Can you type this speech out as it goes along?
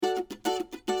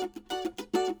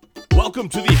Welcome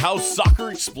to the How Soccer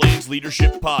Explains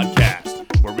Leadership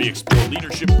podcast, where we explore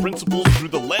leadership principles through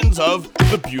the lens of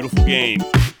the beautiful game.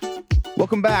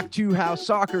 Welcome back to How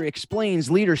Soccer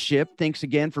Explains Leadership. Thanks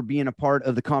again for being a part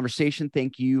of the conversation.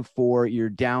 Thank you for your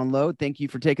download. Thank you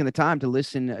for taking the time to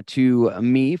listen to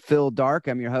me, Phil Dark.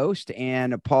 I'm your host,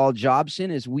 and Paul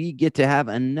Jobson, as we get to have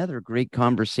another great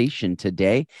conversation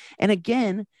today. And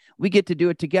again, we get to do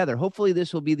it together. Hopefully,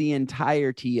 this will be the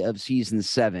entirety of season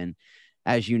 7.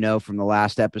 As you know, from the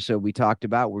last episode we talked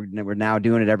about, we're now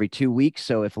doing it every 2 weeks.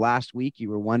 So if last week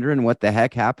you were wondering what the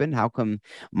heck happened, how come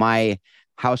my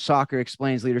How Soccer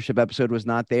Explains Leadership episode was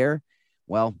not there?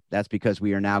 Well, that's because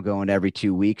we are now going every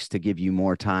 2 weeks to give you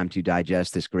more time to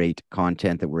digest this great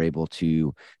content that we're able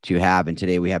to have. And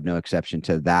today we have no exception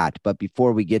to that. But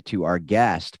before we get to our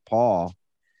guest, Paul,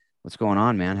 what's going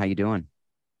on, man? How you doing?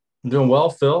 I'm doing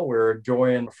well, Phil. We're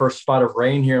enjoying the first spot of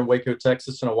rain here in Waco,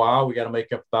 Texas in a while. We got to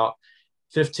make up about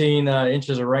 15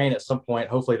 inches of rain at some point.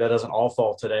 Hopefully that doesn't all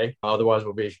fall today. Otherwise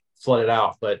we'll be flooded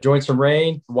out. But enjoying some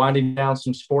rain, winding down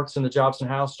some sports in the Jobson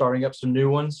house, starting up some new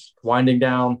ones, winding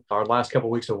down our last couple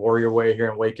of weeks of Warrior Way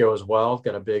here in Waco as well.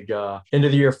 Got a big end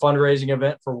of the year fundraising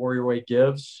event for Warrior Way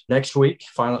Gives next week,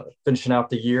 finishing out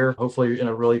the year, hopefully in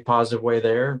a really positive way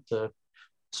there to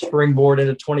springboard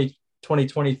into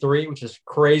 2023, which is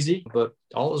crazy, but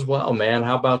all is well, man.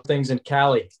 How about things in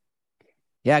Cali?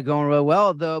 Yeah, going real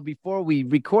well, though. Before we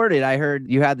recorded, I heard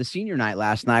you had the senior night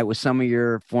last night with some of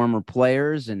your former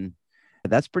players, and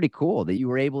that's pretty cool that you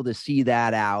were able to see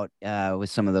that out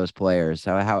with some of those players.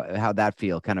 So how'd that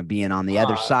feel, kind of being on the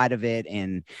other side of it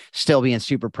and still being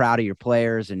super proud of your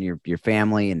players and your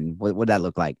family, and what'd that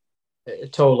look like?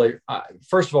 Totally.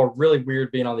 First of all, really weird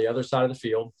being on the other side of the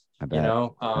field, I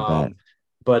bet.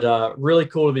 But really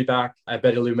cool to be back at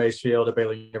Betty Lou Mays Field at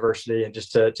Baylor University, and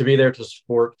just to be there to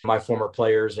support my former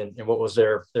players and what was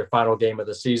their final game of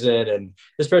the season, and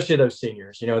especially those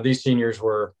seniors. You know, these seniors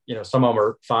were, some of them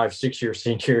are 5-6 year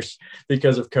seniors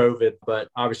because of COVID, but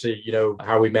obviously,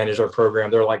 how we manage our program,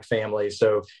 they're like family.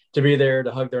 So to be there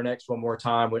to hug their necks one more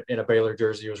time in a Baylor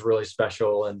jersey was really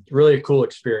special and really a cool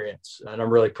experience. And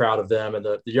I'm really proud of them and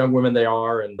the young women they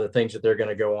are, and the things that they're going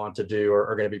to go on to do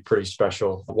are going to be pretty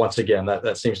special. Once again,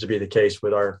 that seems to be the case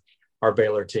with our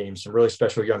Baylor team. Some really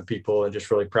special young people, and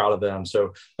just really proud of them.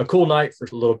 So a cool night for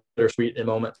a little bittersweet in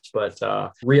moments, but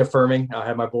reaffirming. I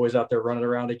had my boys out there running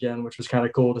around again, which was kind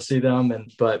of cool to see them,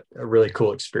 but a really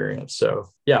cool experience. So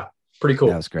yeah, pretty cool.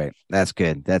 That was great. That's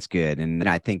good. That's good. And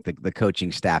I think the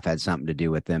coaching staff had something to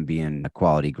do with them being a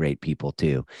quality, great people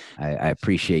too. I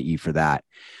appreciate you for that.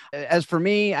 As for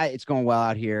me, it's going well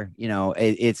out here.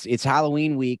 It's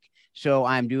Halloween week. So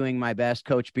I'm doing my best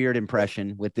Coach Beard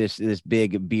impression with this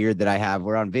big beard that I have.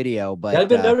 We're on video, but I've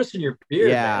been noticing your beard.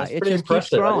 Yeah, it just keeps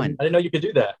growing. I didn't know you could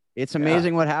do that. It's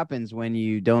amazing what happens when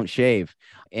you don't shave.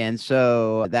 And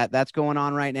so that's going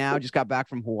on right now. Just got back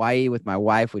from Hawaii with my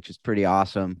wife, which is pretty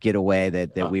awesome getaway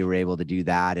that we were able to do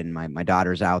that. And my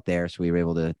daughter's out there, so we were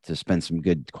able to spend some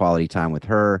good quality time with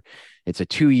her. It's a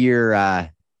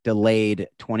 2-year delayed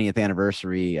 20th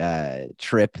anniversary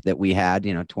trip that we had,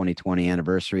 2020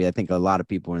 anniversary. I think a lot of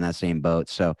people were in that same boat.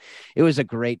 So it was a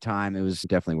great time. It was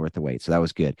definitely worth the wait. So that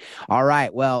was good. All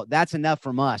right. Well, that's enough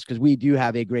from us, because we do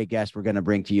have a great guest we're going to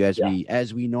bring to you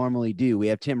as we normally do. We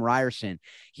have Tim Ryerson.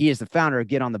 He is the founder of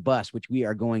Get on the Bus, which we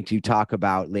are going to talk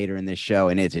about later in this show.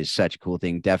 And it is such a cool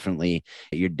thing.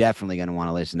 You're definitely going to want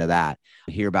to listen to that,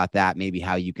 hear about that, maybe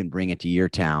how you can bring it to your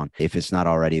town if it's not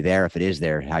already there. If it is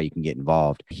there, how you can get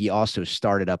involved. He also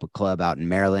started up a club out in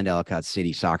Maryland, Ellicott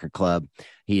City Soccer Club.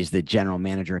 He's the general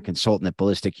manager and consultant at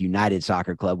Ballistic United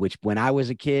Soccer Club, which when I was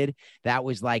a kid, that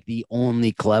was like the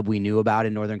only club we knew about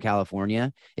in Northern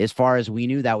California. As far as we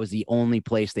knew, that was the only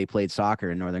place they played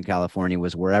soccer in Northern California,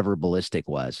 was wherever Ballistic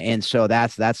was. And so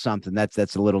that's something that's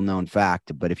a little known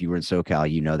fact. But if you were in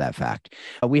SoCal, you know that fact.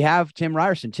 We have Tim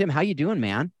Ryerson. Tim, how you doing,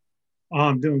 man?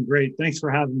 I'm doing great. Thanks for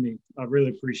having me. I really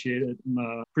appreciate it.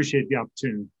 And, appreciate the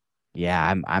opportunity.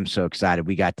 Yeah, I'm so excited.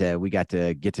 We got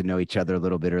to get to know each other a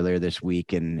little bit earlier this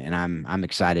week, and I'm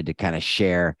excited to kind of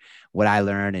share what I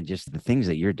learned and just the things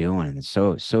that you're doing. And it's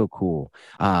so cool.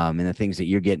 And the things that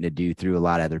you're getting to do through a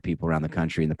lot of other people around the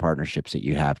country, and the partnerships that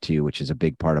you have too, which is a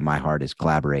big part of my heart, is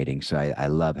collaborating. So I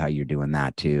love how you're doing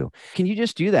that too. Can you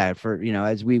just do that for,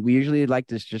 as we usually like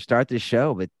to just start this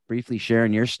show, but briefly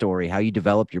sharing your story, how you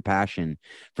developed your passion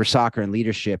for soccer and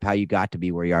leadership, how you got to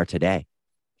be where you are today?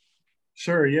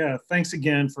 Sure. Yeah. Thanks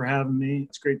again for having me.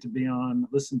 It's great to be on.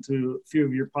 Listen to a few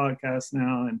of your podcasts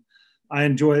now, and I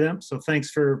enjoy them. So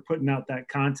thanks for putting out that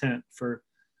content for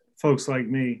folks like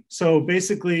me. So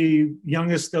basically,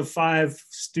 youngest of 5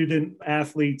 student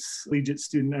athletes, collegiate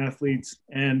student athletes,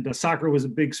 and soccer was a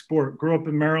big sport. Grew up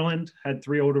in Maryland, had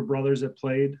 3 older brothers that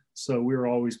played, so we were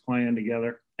always playing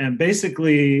together. And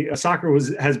basically, soccer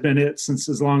has been it since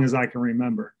as long as I can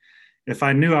remember. If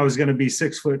I knew I was going to be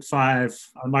 6'5",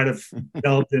 I might have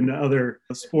delved into other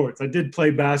sports. I did play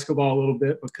basketball a little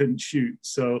bit, but couldn't shoot.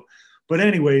 But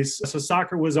anyways, so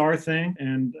soccer was our thing,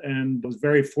 and was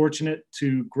very fortunate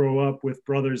to grow up with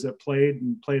brothers that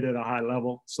played at a high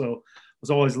level. So I was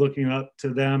always looking up to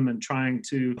them and trying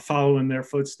to follow in their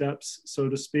footsteps, so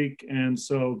to speak. And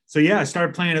so yeah, I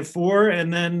started playing at 4,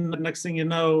 and then next thing you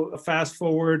know, fast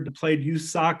forward, played youth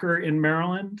soccer in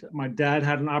Maryland. My dad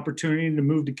had an opportunity to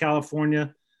move to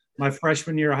California my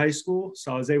freshman year of high school,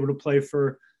 so I was able to play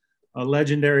for a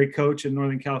legendary coach in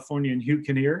Northern California, and Hugh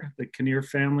Kinnear. The Kinnear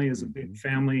family is a big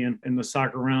family in the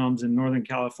soccer realms in Northern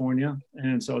California.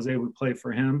 And so I was able to play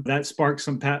for him. That sparked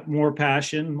some more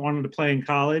passion, wanted to play in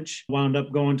college, wound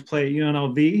up going to play at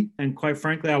UNLV. And quite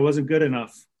frankly, I wasn't good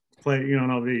enough to play at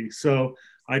UNLV. So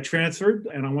I transferred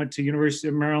and I went to University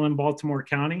of Maryland, Baltimore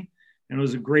County, and it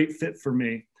was a great fit for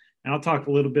me. And I'll talk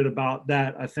a little bit about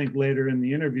that, I think, later in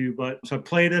the interview. But so I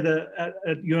played at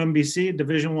UMBC,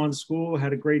 Division I school,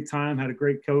 had a great time, had a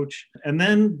great coach, and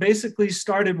then basically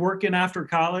started working after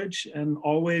college and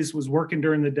always was working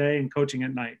during the day and coaching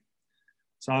at night.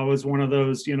 So I was one of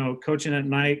those, coaching at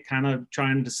night, kind of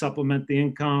trying to supplement the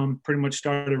income. Pretty much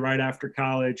started right after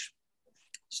college.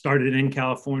 Started in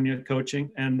California coaching.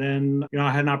 And then,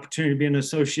 I had an opportunity to be an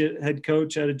associate head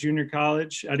coach at a junior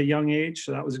college at a young age.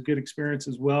 So that was a good experience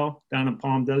as well down in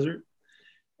Palm Desert.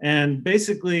 And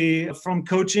basically from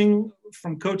coaching,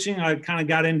 I kind of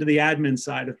got into the admin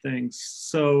side of things.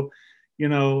 So,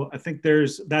 I think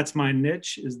that's my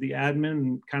niche, is the admin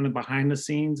and kind of behind the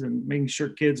scenes and making sure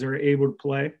kids are able to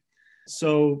play.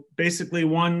 So basically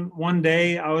one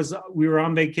day we were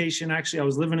on vacation. Actually, I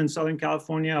was living in Southern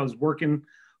California. I was working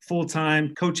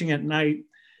full-time, coaching at night,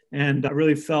 and I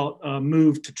really felt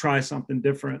moved to try something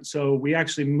different. So we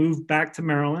actually moved back to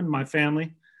Maryland, my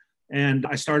family, and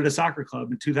I started a soccer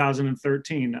club in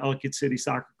 2013, Ellicott City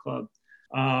Soccer Club.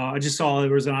 I just saw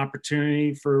there was an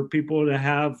opportunity for people to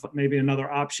have maybe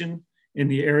another option in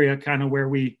the area, kind of where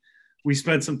we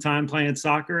spent some time playing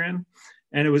soccer in.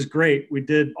 And it was great. We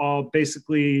did all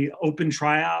basically open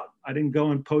tryout. I didn't go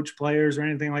and poach players or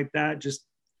anything like that. Just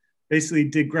basically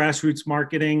did grassroots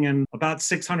marketing, and about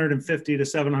 650 to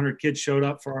 700 kids showed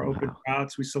up for our open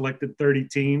tryouts. We selected 30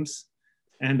 teams,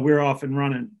 and we're off and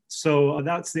running. So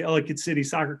that's the Ellicott City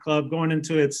Soccer Club going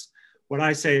into its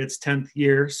 10th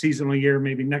year, seasonal year,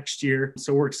 maybe next year.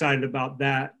 So we're excited about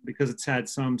that because it's had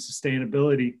some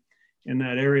sustainability in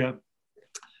that area.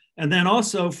 And then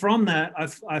also from that,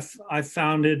 I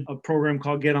founded a program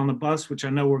called Get on the Bus, which I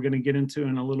know we're going to get into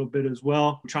in a little bit as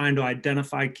well, trying to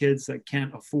identify kids that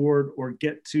can't afford or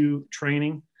get to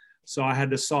training. So I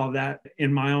had to solve that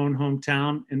in my own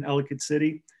hometown in Ellicott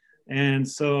City. And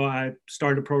so I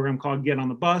started a program called Get on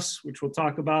the Bus, which we'll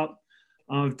talk about.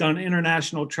 I've done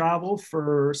international travel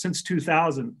since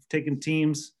 2000, taken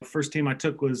teams. The first team I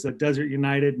took was Desert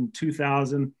United in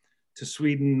 2000 to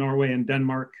Sweden, Norway, and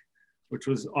Denmark, which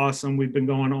was awesome. We've been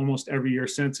going almost every year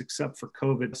since, except for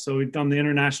COVID. So we've done the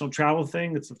international travel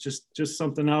thing. It's just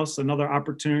something else, another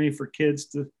opportunity for kids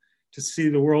to see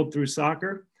the world through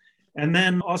soccer. And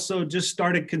then also just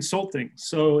started consulting.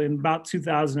 So in about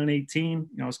 2018,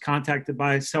 I was contacted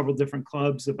by several different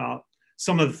clubs about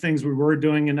some of the things we were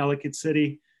doing in Ellicott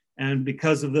City. And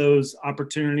because of those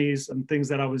opportunities and things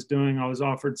that I was doing, I was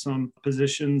offered some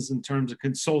positions in terms of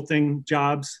consulting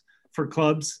jobs for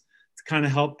clubs to kind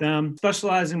of help them,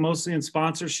 specializing mostly in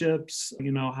sponsorships,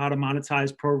 how to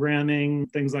monetize programming,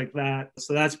 things like that.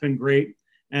 So that's been great.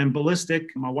 And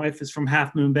Ballistic, my wife is from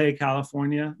Half Moon Bay,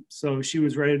 California. So she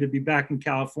was ready to be back in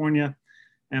California.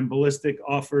 And Ballistic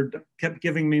kept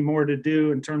giving me more to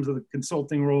do in terms of the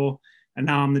consulting role. And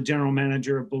now I'm the general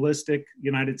manager of Ballistic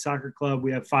United Soccer Club.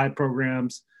 We have 5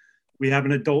 programs. We have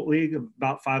an adult league of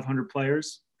about 500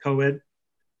 players, co-ed.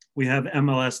 We have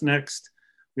MLS Next.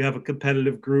 We have a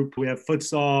competitive group. We have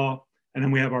futsal. And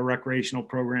then we have our recreational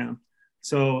program.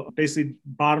 So basically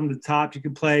bottom to top, you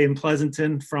can play in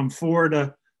Pleasanton from 4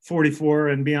 to 44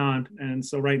 and beyond. And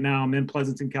so right now I'm in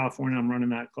Pleasanton, California. I'm running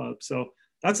that club. So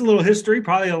that's a little history,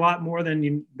 probably a lot more than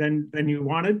you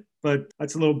wanted, but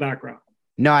that's a little background.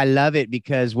 No, I love it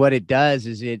because what it does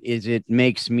is it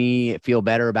makes me feel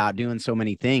better about doing so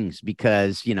many things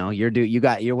because,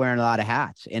 you're wearing a lot of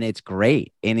hats and it's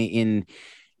great. And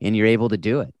you're able to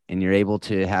do it. and you're able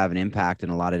to have an impact in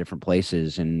a lot of different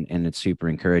places. And it's super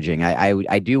encouraging.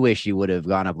 I do wish you would have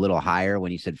gone up a little higher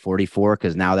when you said 44,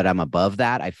 because now that I'm above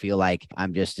that, I feel like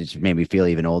it's made me feel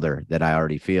even older than I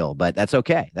already feel, but that's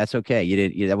okay. That's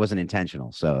okay. That wasn't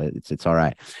intentional. So it's all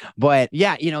right. But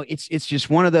yeah, it's just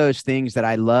one of those things that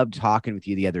I loved talking with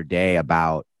you the other day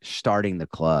about starting the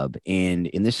club. And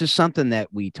this is something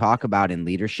that we talk about in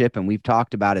leadership, and we've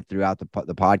talked about it throughout the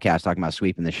podcast, talking about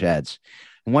sweeping the sheds.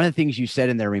 And one of the things you said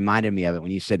in there reminded me of it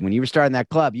when you said, when you were starting that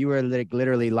club, you were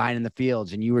literally lining the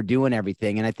fields and you were doing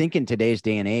everything. And I think in today's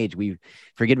day and age, we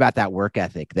forget about that work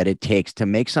ethic that it takes to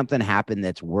make something happen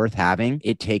that's worth having.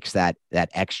 It takes that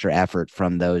extra effort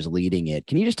from those leading it.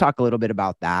 Can you just talk a little bit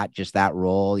about that, just that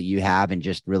role that you have, and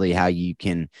just really how you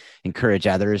can encourage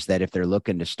others that if they're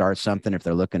looking to start something, if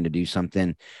they're looking to do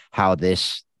something, how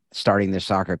starting this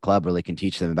soccer club really can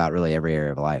teach them about really every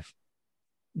area of life?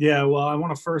 Yeah, well, I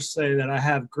want to first say that I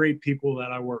have great people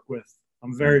that I work with.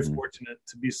 I'm very fortunate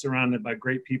to be surrounded by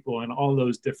great people in all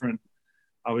those different,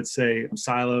 I would say,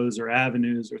 silos or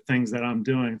avenues or things that I'm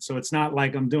doing. So it's not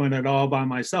like I'm doing it all by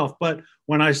myself. But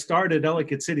when I started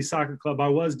Ellicott City Soccer Club, I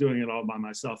was doing it all by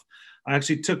myself. I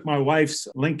actually took my wife's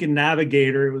Lincoln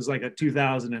Navigator. It was like a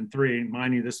 2003.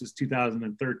 Mind you, this was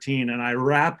 2013. And I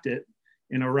wrapped it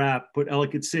in a wrap, put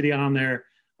Ellicott City on there.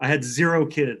 I had 0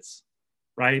 kids.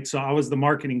 Right. So I was the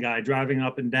marketing guy driving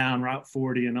up and down Route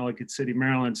 40 in Ellicott City,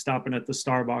 Maryland, stopping at the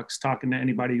Starbucks, talking to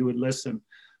anybody who would listen,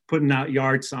 putting out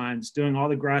yard signs, doing all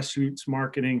the grassroots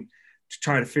marketing to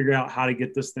try to figure out how to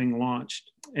get this thing launched.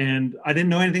 And I didn't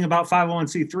know anything about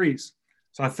 501c3s.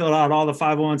 So I filled out all the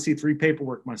 501c3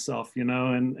 paperwork myself,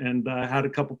 and I had a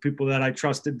couple people that I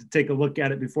trusted to take a look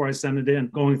at it before I sent it in,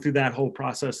 going through that whole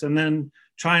process, and then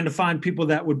trying to find people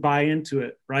that would buy into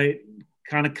it. Right.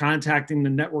 Kind of contacting the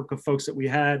network of folks that we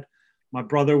had. My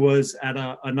brother was at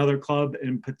another club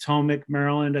in Potomac,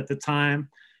 Maryland at the time.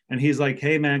 And he's like,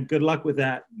 hey man, good luck with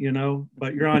that,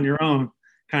 but you're on your own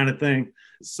kind of thing.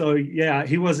 So yeah,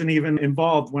 he wasn't even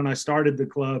involved when I started the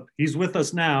club. He's with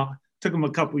us now. Took him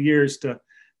a couple years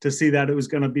to see that it was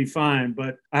going to be fine.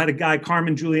 But I had a guy,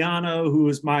 Carmen Giuliano, who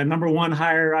was my number one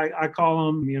hire. I call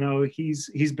him,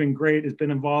 he's been great. Has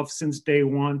been involved since day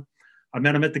one. I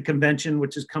met him at the convention,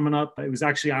 which is coming up. It was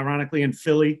actually ironically in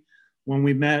Philly when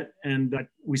we met, and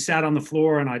we sat on the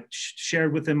floor and I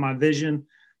shared with him my vision,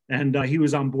 and he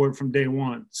was on board from day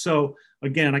one. So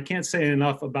again, I can't say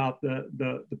enough about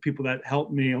the people that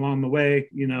helped me along the way,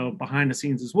 behind the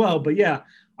scenes as well. But yeah,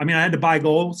 I mean, I had to buy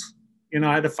goals.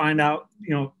 I had to find out,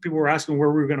 people were asking where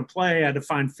we were going to play. I had to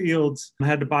find fields. I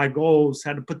had to buy goals,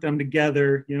 had to put them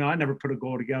together. I never put a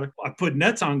goal together. I put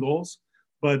nets on goals.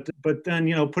 But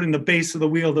then, putting the base of the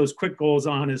wheel, those quick goals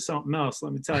on is something else,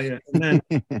 let me tell you. And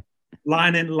then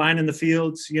lining the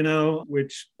fields,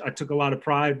 which I took a lot of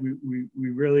pride. We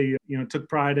really, took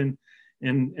pride in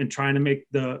trying to make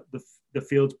the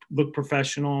fields look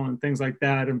professional and things like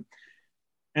that.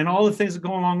 And all the things that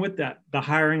go along with that, the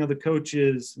hiring of the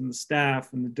coaches and the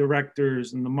staff and the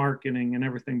directors and the marketing and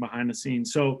everything behind the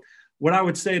scenes. So what I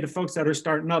would say to folks that are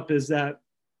starting up is that,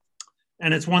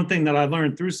 and it's one thing that I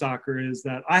learned through soccer, is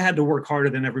that I had to work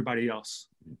harder than everybody else.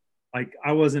 Like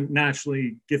I wasn't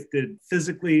naturally gifted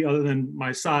physically other than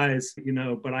my size,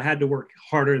 but I had to work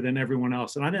harder than everyone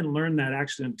else. And I didn't learn that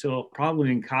actually until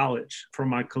probably in college from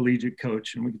my collegiate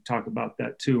coach. And we can talk about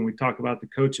that too. And we talk about the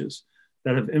coaches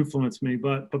that have influenced me.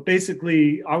 But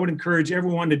basically I would encourage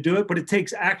everyone to do it, but it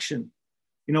takes action.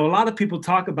 A lot of people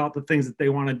talk about the things that they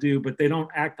want to do, but they don't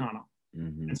act on them.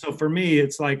 Mm-hmm. And so for me,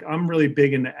 it's like, I'm really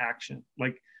big into action.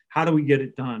 Like, how do we get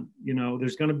it done?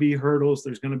 There's going to be hurdles.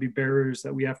 There's going to be barriers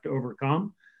that we have to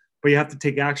overcome, but you have to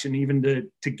take action even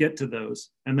to get to those.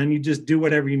 And then you just do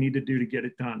whatever you need to do to get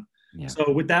it done. Yeah.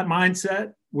 So with that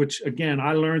mindset, which again,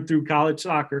 I learned through college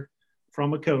soccer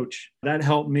from a coach, that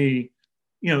helped me,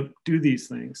 do these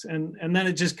things. And then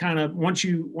it just kind of, once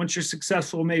you're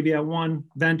successful, maybe at one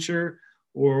venture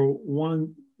or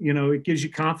one, it gives you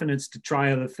confidence to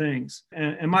try other things.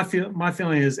 And my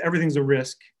feeling is everything's a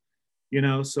risk,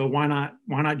 so why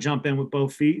not jump in with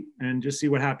both feet and just see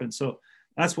what happens. So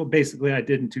that's what basically I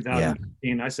did in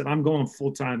 2015. Yeah. I said, I'm going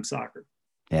full-time soccer.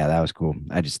 Yeah, that was cool.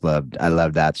 I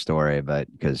loved that story,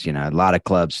 but because, a lot of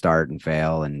clubs start and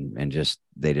fail and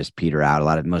they just peter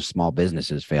out. Most small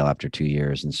businesses fail after 2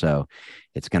 years. And so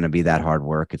it's going to be that hard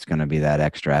work. It's going to be that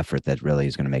extra effort that really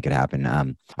is going to make it happen.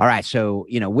 All right. So,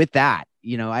 with that,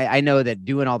 I know that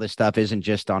doing all this stuff isn't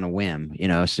just on a whim,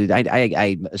 so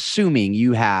I'm assuming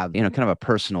you have, kind of a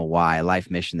personal why, a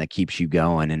life mission that keeps you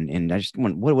going. And I just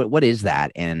want, what is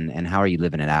that? And how are you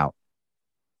living it out?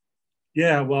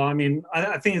 Yeah, well, I mean,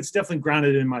 I think it's definitely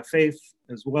grounded in my faith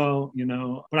as well,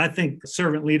 but I think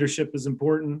servant leadership is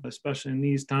important, especially in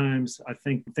these times. I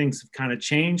think things have kind of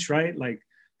changed, right? Like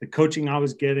the coaching I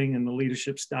was getting and the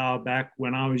leadership style back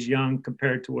when I was young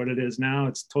compared to what it is now,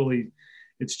 it's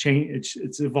changed,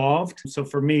 it's evolved. So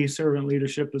for me, servant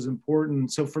leadership is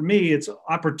important. So for me, it's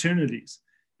opportunities.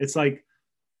 It's like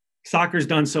soccer's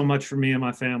done so much for me and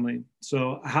my family.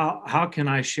 So how can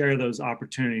I share those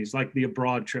opportunities, like the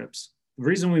abroad trips? The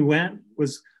reason we went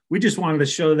was we just wanted to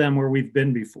show them where we've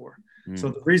been before. So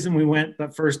the reason we went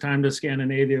that first time to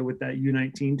Scandinavia with that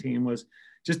U19 team was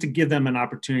just to give them an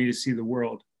opportunity to see the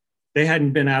world. They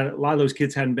hadn't been a lot of those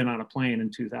kids hadn't been on a plane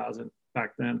in 2000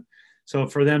 back then. So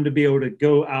for them to be able to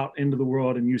go out into the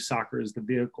world and use soccer as the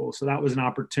vehicle. So that was an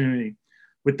opportunity.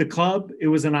 With the club, it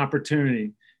was an opportunity.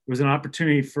 It was an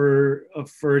opportunity for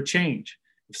a change.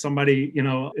 If somebody,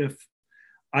 if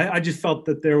I just felt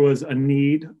that there was a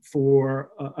need for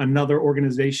another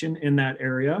organization in that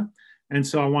area. And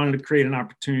so I wanted to create an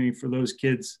opportunity for those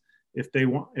kids, if they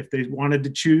wanted to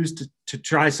choose to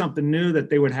try something new, that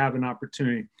they would have an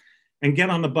opportunity. And Get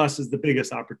on the Bus is the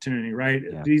biggest opportunity, right?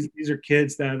 Yeah. These are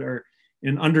kids that are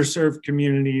in underserved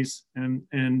communities, and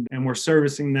we're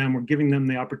servicing them. We're giving them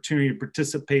the opportunity to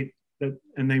participate,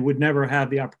 and they would never have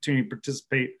the opportunity to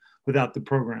participate without the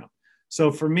program. So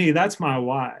for me, that's my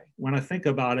why. When I think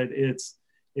about it,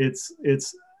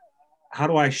 it's how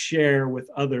do I share with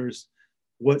others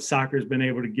what soccer has been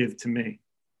able to give to me?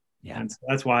 Yeah, and so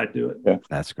that's why I do it. Yeah,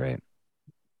 that's great.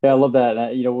 Yeah, I love that.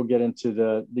 We'll get into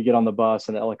the Get on the Bus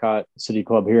and the Ellicott City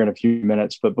Club here in a few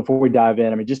minutes. But before we dive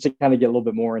in, I mean, just to kind of get a little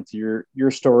bit more into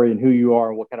your story and who you are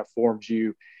and what kind of formed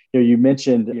you. You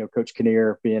mentioned, Coach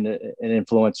Kinnear being an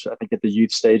influence, I think, at the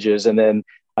youth stages. And then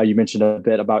you mentioned a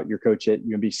bit about your coach at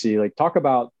UMBC. Like, talk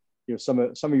about, some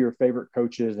of your favorite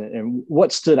coaches and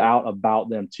what stood out about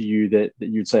them to you that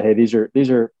you'd say, hey, these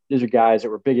are guys that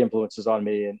were big influences on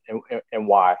me, and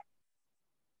why?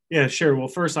 Yeah, sure. Well,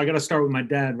 first I got to start with my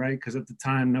dad, right? Because at the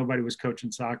time, nobody was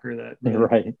coaching soccer that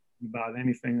right about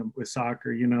anything with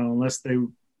soccer, unless they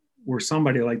were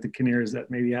somebody like the Kinnears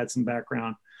that maybe had some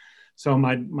background. So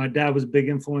my dad was a big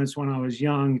influence when I was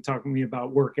young, talking to me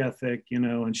about work ethic,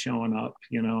 and showing up,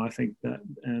 I think that,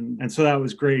 and so that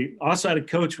was great. Also had a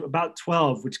coach about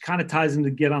 12, which kind of ties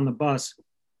into Get on the Bus.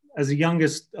 As the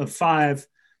youngest of 5,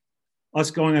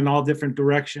 us going in all different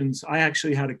directions, I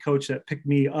actually had a coach that picked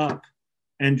me up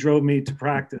and drove me to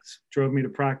practice.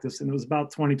 And it was about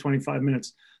 20, 25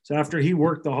 minutes. So after he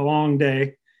worked a long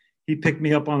day, he picked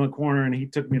me up on the corner and he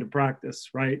took me to practice,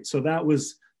 right? So that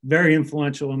was very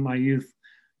influential in my youth.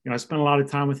 I spent a lot of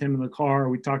time with him in the car.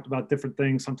 We talked about different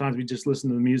things. Sometimes we just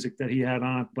listened to the music that he had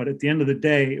on. But at the end of the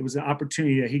day, it was an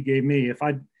opportunity that he gave me.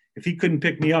 If he couldn't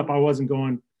pick me up, I wasn't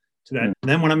going to that. And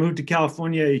then when I moved to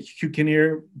California, Hugh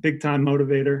Kinnear, big time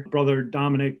motivator, brother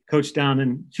Dominic, coached down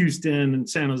in Houston and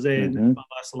San Jose at the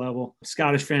MLS level.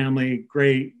 Scottish family,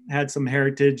 great, had some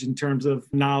heritage in terms of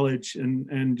knowledge,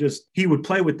 and just he would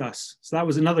play with us. So that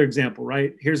was another example,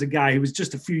 right? Here's a guy who was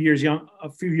just a few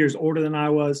years older than I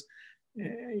was.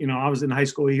 I was in high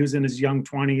school, he was in his young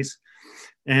 20s.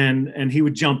 And he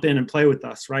would jump in and play with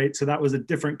us, right? So that was a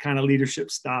different kind of leadership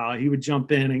style. He would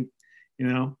jump in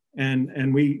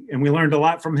and we learned a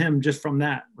lot from him just from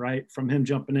that, right? From him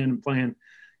jumping in and playing,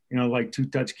 like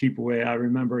 2-touch keep away. I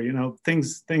remember,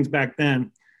 things back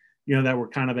then, that were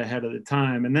kind of ahead of the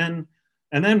time. And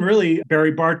then really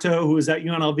Barry Bartow, who was at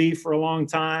UNLV for a long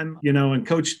time, and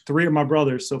coached 3 of my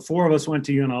brothers. So 4 of us went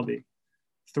to UNLV.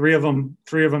 3 of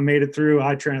them made it through.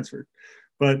 I transferred.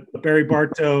 But Barry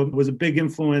Bartow was a big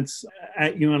influence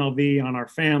at UNLV on our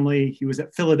family. He was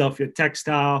at Philadelphia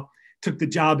Textile, took the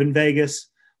job in Vegas.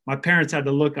 My parents had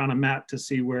to look on a map to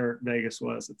see where Vegas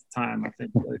was at the time. I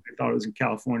think they thought it was in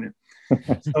California.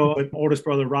 So my oldest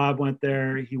brother, Rob, went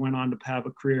there. He went on to have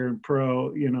a career in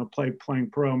pro, playing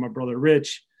pro. My brother,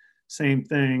 Rich, same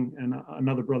thing. And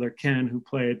another brother, Ken, who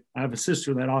played. I have a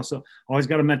sister that also, always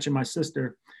got to mention my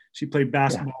sister. She played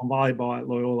basketball and volleyball at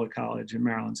Loyola College in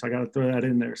Maryland. So I got to throw that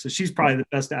in there. So she's probably the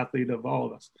best athlete of all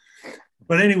of us.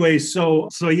 But anyway, so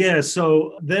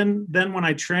then when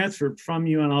I transferred from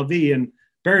UNLV, and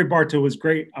Barry Bartow was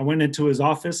great. I went into his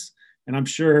office, and I'm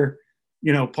sure,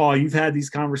 Paul, you've had these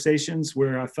conversations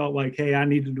where I felt like, hey, I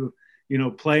needed to,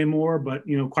 play more, but,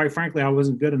 quite frankly, I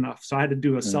wasn't good enough. So I had to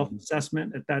do a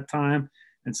self-assessment at that time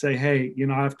and say, hey,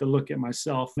 I have to look at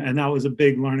myself. And that was a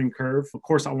big learning curve. Of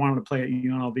course, I wanted to play at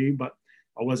UNLV, but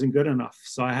I wasn't good enough.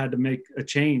 So I had to make a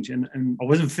change, and I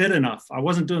wasn't fit enough. I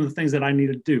wasn't doing the things that I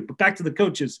needed to do. But back to the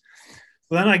coaches.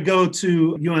 So then I go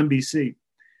to UMBC.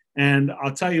 And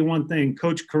I'll tell you one thing,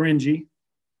 Coach Pete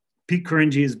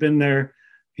Caringi has been there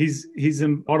He's a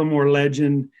Baltimore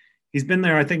legend. He's been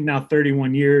there, I think, now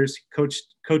 31 years.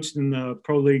 Coached in the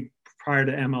pro league prior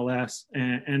to MLS,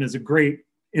 and is a great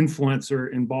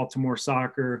influencer in Baltimore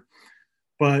soccer.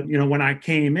 But when I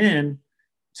came in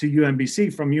to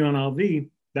UMBC from UNLV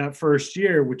that first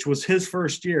year, which was his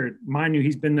first year, mind you,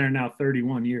 he's been there now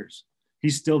 31 years.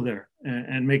 He's still there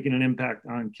and making an impact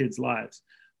on kids' lives.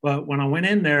 But when I went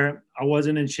in there, I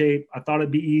wasn't in shape. I thought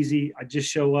it'd be easy. I'd just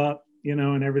show up,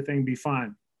 and everything be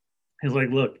fine. He's like,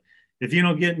 look, if you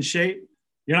don't get in shape,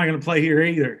 you're not going to play here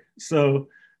either. So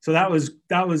that was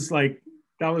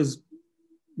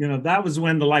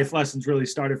when the life lessons really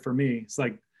started for me. It's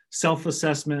like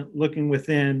self-assessment, looking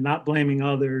within, not blaming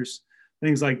others,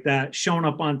 things like that, showing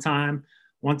up on time.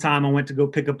 One time I went to go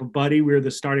pick up a buddy. We were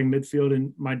the starting midfield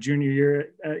in my junior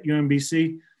year at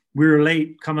UMBC. We were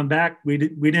late coming back. We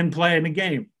didn't play in the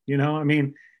game.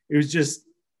 It was just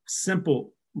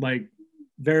simple, like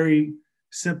very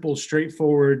simple,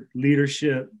 straightforward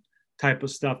leadership type of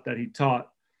stuff that he taught.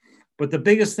 But the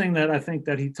biggest thing that I think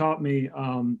that he taught me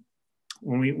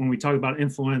when we talk about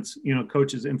influence,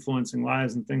 coaches influencing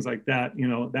lives and things like that,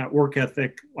 that work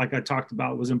ethic, like I talked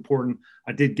about, was important.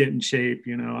 I did get in shape.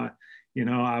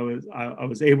 I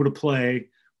was able to play.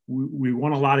 We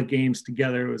won a lot of games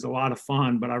together. It was a lot of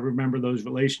fun, but I remember those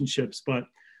relationships. But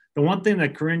the one thing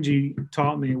that Karinji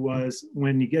taught me was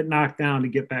when you get knocked down, to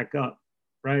get back up,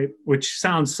 right? Which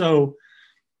sounds so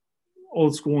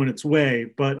old school in its way,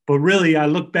 but really I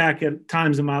look back at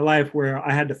times in my life where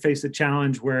I had to face a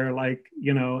challenge where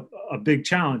a big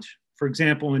challenge. For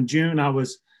example, in June, I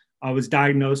was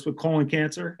diagnosed with colon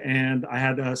cancer and I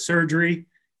had surgery,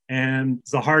 and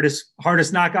it's the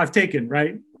hardest knock I've taken,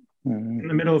 right? Mm-hmm. In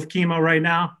the middle of chemo right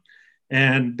now.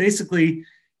 And basically,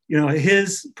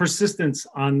 his persistence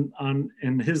on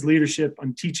and his leadership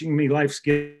on teaching me life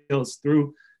skills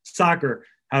through soccer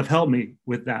have helped me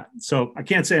with that. So I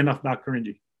can't say enough about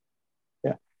Karinji.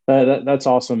 Yeah, that's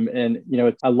awesome. And,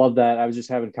 I love that. I was just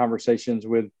having conversations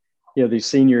with, these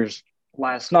seniors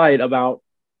last night about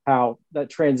how that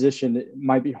transition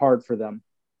might be hard for them.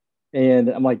 And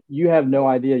I'm like, you have no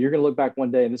idea. You're going to look back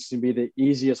one day and this is going to be the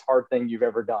easiest hard thing you've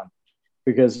ever done,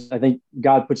 because I think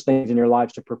God puts things in your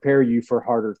lives to prepare you for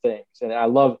harder things. And I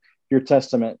love your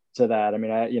testament to that. I mean,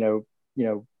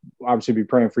 obviously be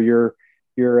praying for your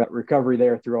recovery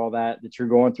there through all that you're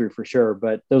going through, for sure.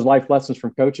 But those life lessons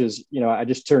from coaches, I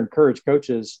just to encourage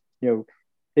coaches,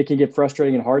 it can get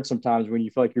frustrating and hard sometimes when you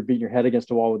feel like you're beating your head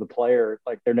against a wall with a player,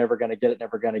 like they're never going to get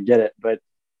it. But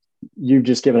you've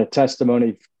just given a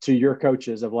testimony to your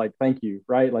coaches of like, thank you,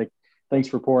 right? Like, thanks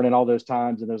for pouring in all those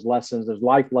times and those lessons, those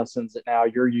life lessons that now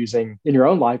you're using in your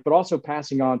own life, but also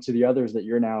passing on to the others that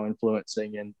you're now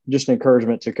influencing. And just an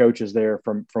encouragement to coaches there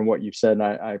from what you've said. And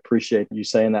I appreciate you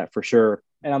saying that, for sure.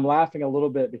 And I'm laughing a little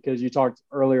bit because you talked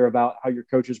earlier about how your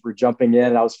coaches were jumping in.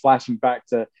 And I was flashing back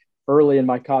to early in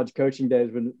my college coaching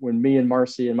days when me and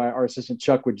Marcy and our assistant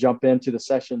Chuck would jump into the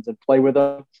sessions and play with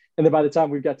them. And then by the time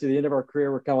we got to the end of our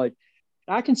career, we're kind of like,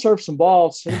 I can serve some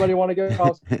balls. Anybody want to go?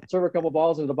 I'll serve a couple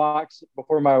balls into the box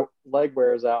before my leg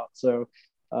wears out. So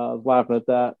I was laughing at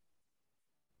that.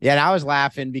 Yeah, and I was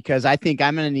laughing because I think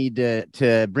I'm going to need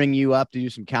to bring you up to do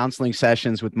some counseling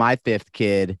sessions with my fifth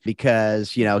kid,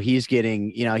 because, he's getting,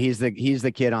 he's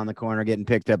the kid on the corner getting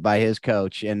picked up by his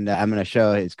coach. And I'm going to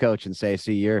show his coach and say,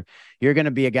 see, you're going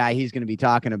to be a guy he's going to be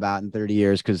talking about in 30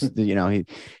 years. Cause he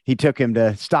took him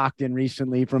to Stockton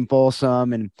recently from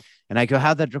Folsom. And I go,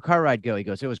 how'd that car ride go? He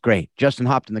goes, it was great. Justin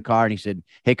hopped in the car and he said,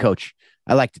 hey coach,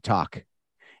 I like to talk.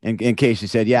 And Casey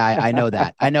said, yeah, I know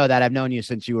that. I know that. I've known you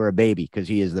since you were a baby, because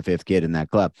he is the fifth kid in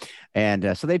that club.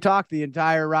 And so they talked the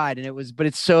entire ride, and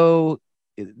to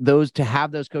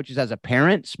have those coaches as a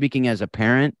parent, speaking as a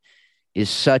parent, is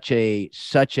such a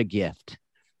gift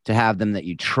to have them, that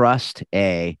you trust,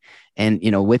 and,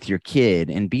 with your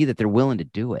kid, and B, that they're willing to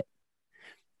do it.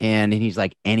 And he's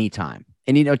like, anytime.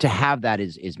 And, to have that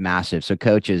is massive. So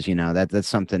coaches, that's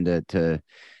something to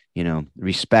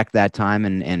respect that time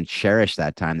and cherish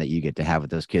that time that you get to have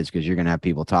with those kids, because you're going to have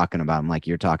people talking about them like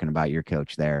you're talking about your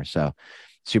coach there. So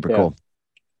super cool.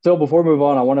 So before we move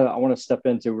on, I want to step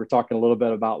into, we're talking a little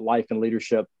bit about life and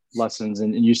leadership lessons,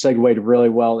 and you segued really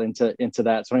well into that. So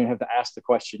I don't even have to ask the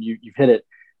question. You've hit it,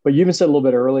 but you even said a little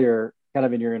bit earlier, kind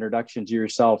of in your introduction to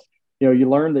yourself, you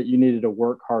learned that you needed to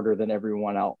work harder than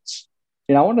everyone else.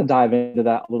 I want to dive into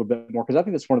that a little bit more, because I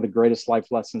think that's one of the greatest life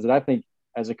lessons that I think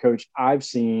as a coach I've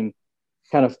seen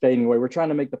kind of fading away. We're trying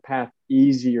to make the path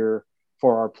easier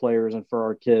for our players and for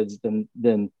our kids than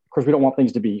of course we don't want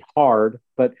things to be hard,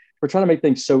 but we're trying to make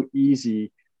things so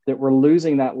easy that we're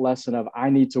losing that lesson of I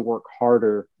need to work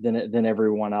harder than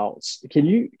everyone else. Can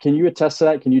you attest to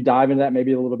that? Can you dive into that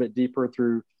maybe a little bit deeper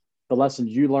through the lessons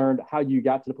you learned, how you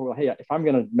got to the point where, hey, if I'm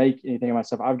going to make anything of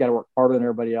myself, I've got to work harder than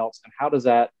everybody else. And how does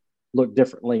that look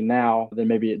differently now than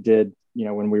maybe it did,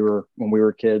 when we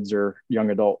were kids or young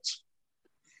adults?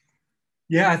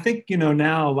 Yeah, I think,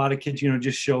 now a lot of kids,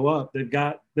 just show up. They've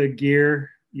got the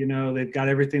gear, they've got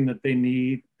everything that they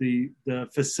need. The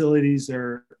facilities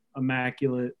are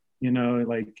immaculate,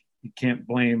 like you can't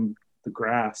blame the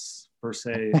grass per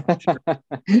se.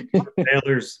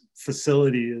 Baylor's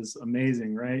facility is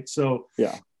amazing, right? So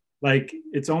yeah, like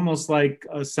it's almost like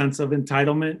a sense of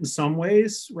entitlement in some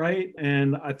ways, right?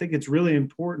 And I think it's really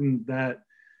important that,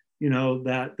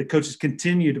 that the coaches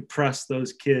continue to press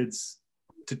those kids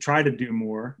to try to do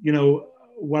more.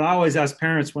 What I always ask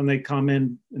parents when they come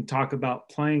in and talk about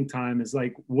playing time is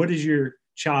like, what is your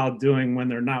child doing when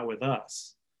they're not with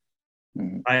us?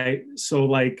 Mm-hmm. Right. So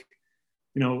like,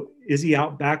 is he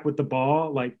out back with the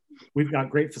ball? Like we've got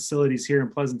great facilities here in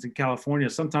Pleasanton, California.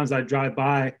 Sometimes I drive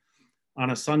by on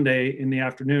a Sunday in the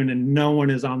afternoon and no one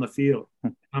is on the field.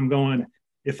 I'm going,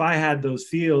 if I had those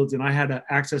fields and I had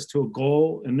access to a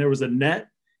goal and there was a net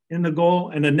in the goal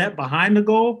and a net behind the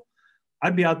goal,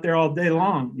 I'd be out there all day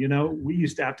long. We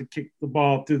used to have to kick the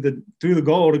ball through the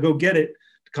goal to go get it,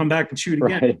 to come back and shoot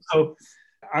again. Right. So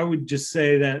I would just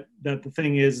say that the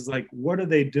thing is like, what are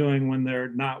they doing when they're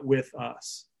not with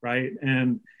us, right?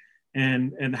 And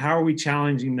how are we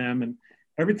challenging them? And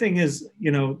everything is,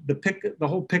 the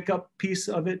whole pickup piece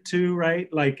of it too,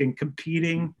 right? Like in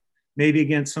competing maybe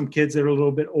against some kids that are a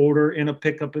little bit older in a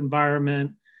pickup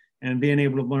environment and being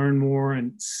able to learn more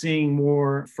and seeing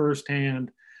more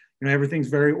firsthand. Everything's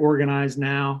very organized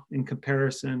now in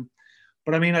comparison.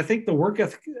 But I mean, I think the work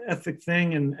ethic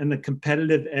thing and the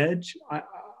competitive edge,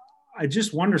 I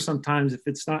just wonder sometimes if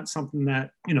it's not something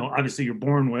that, obviously you're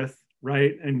born with,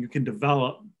 right? And you can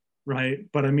develop,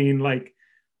 right? But I mean, like,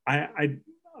 I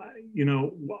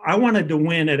wanted to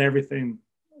win at everything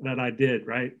that I did,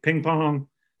 right? Ping pong,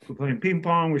 we're playing ping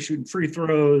pong, we're shooting free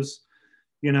throws,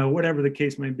 whatever the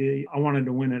case may be. I wanted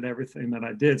to win at everything that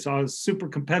I did. So I was super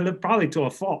competitive, probably to a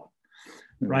fault,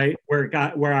 right?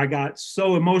 Where I got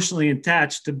so emotionally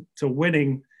attached to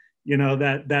winning,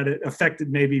 that it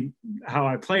affected maybe how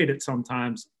I played it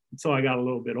sometimes until I got a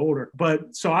little bit older.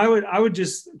 But so I would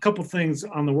just, a couple things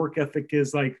on the work ethic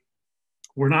is like,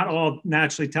 we're not all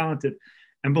naturally talented.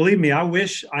 And believe me, I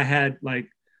wish I had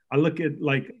I look at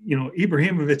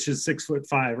Ibrahimovic is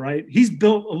 6'5", right? He's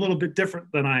built a little bit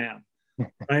different than I am,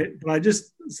 right? But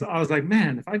I was like,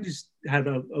 man, if I just had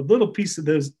a little piece of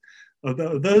those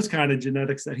kind of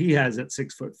genetics that he has at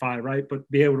 6'5", right?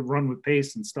 But be able to run with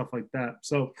pace and stuff like that.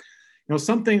 So,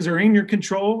 some things are in your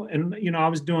control. And, I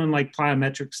was doing like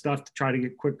plyometric stuff to try to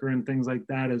get quicker and things like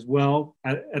that as well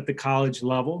at the college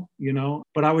level,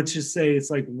 but I would just say, it's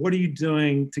like, what are you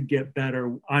doing to get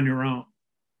better on your own?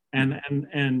 And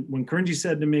when Karinji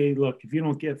said to me, look, if you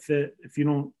don't get fit, if you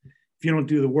don't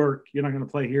do the work, you're not going to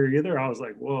play here either. I was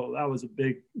like, whoa, that was a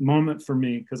big moment for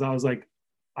me. Cause I was like,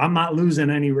 I'm not losing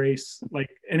any race, like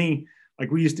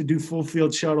we used to do full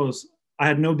field shuttles. I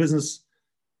had no business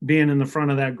being in the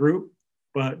front of that group,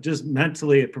 but just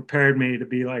mentally it prepared me to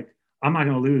be like, I'm not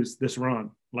going to lose this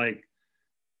run. Like,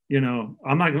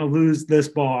 I'm not going to lose this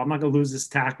ball. I'm not going to lose this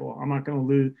tackle. I'm not going to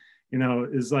lose,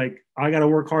 is like, I got to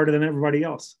work harder than everybody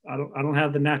else. I don't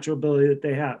have the natural ability that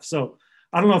they have. So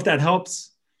I don't know if that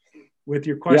helps with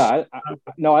your question.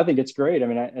 Yeah, I think it's great. I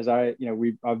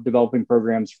mean, I'm developing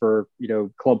programs for,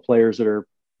 club players that are,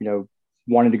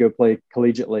 wanting to go play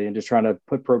collegiately and just trying to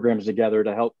put programs together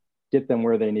to help get them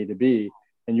where they need to be.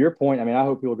 And your point, I mean, I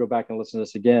hope people go back and listen to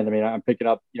this again. I mean, I'm picking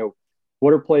up,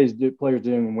 what are players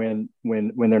doing when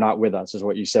they're not with us is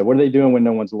what you said. What are they doing when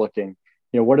no one's looking?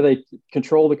 What do they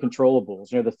control the controllables?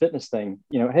 The fitness thing,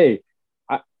 hey,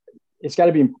 it's got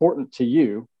to be important to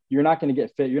you. You're not going to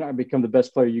get fit. You're not going to become the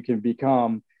best player you can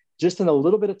become just in a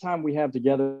little bit of time we have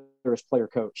together as player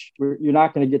coach. You're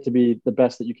not going to get to be the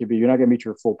best that you can be. You're not going to meet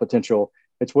your full potential.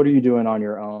 It's what are you doing on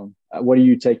your own? What are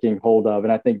you taking hold of?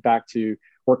 And I think back to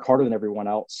work harder than everyone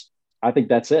else. I think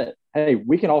that's it. Hey,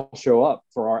 we can all show up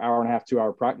for our hour and a half, 2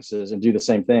 hour practices and do the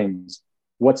same things.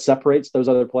 What separates those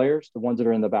other players? The ones that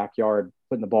are in the backyard,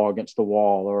 putting the ball against the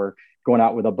wall or going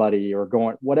out with a buddy or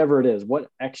going, whatever it is, what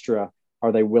extra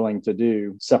are they willing to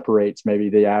do separates maybe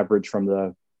the average from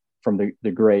the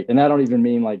great. And I don't even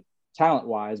mean like talent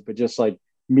wise, but just like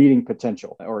meeting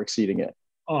potential or exceeding it.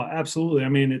 Oh, absolutely. I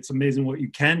mean, it's amazing what you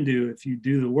can do if you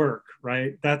do the work,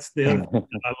 right? That's the other thing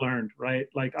that I learned, right?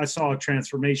 Like I saw a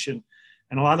transformation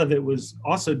and a lot of it was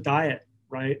also diet,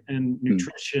 right? And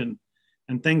nutrition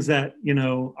and things that, you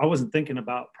know, I wasn't thinking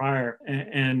about prior.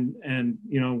 And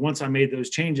you know, once I made those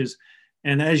changes,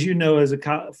 and as you know, as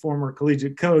a former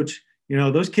collegiate coach, you know,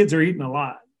 those kids are eating a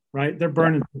lot, right? They're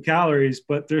burning some calories,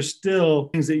 but there's still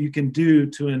things that you can do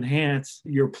to enhance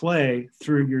your play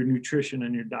through your nutrition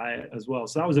and your diet as well.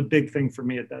 So that was a big thing for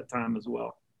me at that time as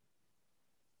well.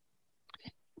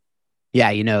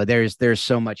 Yeah, you know, there's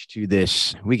so much to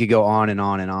this. We could go on and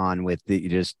on and on with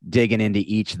just digging into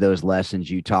each of those lessons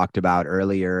you talked about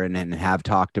earlier and have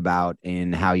talked about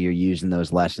in how you're using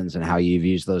those lessons and how you've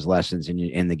used those lessons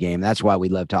in the game. That's why we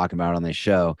love talking about it on this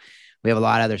show. We have a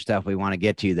lot of other stuff we want to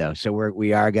get to though. So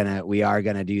we are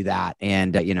gonna do that.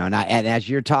 And, you know, and as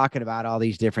you're talking about all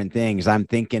these different things, I'm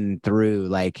thinking through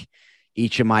like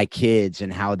each of my kids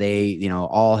and how they, you know,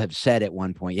 all have said at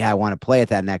one point, yeah, I want to play at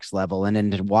that next level. And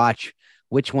then to watch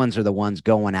which ones are the ones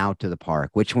going out to the park,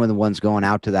 which one are the ones going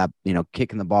out to that, you know,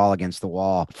 kicking the ball against the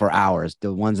wall for hours,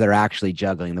 the ones that are actually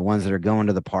juggling, the ones that are going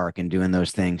to the park and doing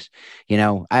those things. You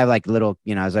know, I have like little,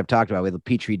 you know, as I've talked about, with a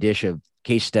petri dish of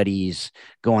case studies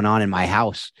going on in my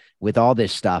house with all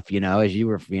this stuff, you know, as you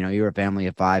were a family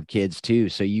of 5 kids too.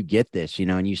 So you get this, you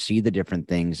know, and you see the different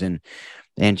things and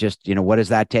just, you know, what does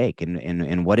that take?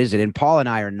 And what is it? And Paul and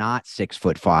I are not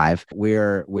 6'5".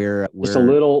 We're just a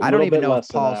little, I don't even know if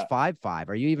Paul's 5'5".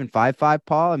 Are you even 5'5",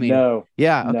 Paul? I mean, no.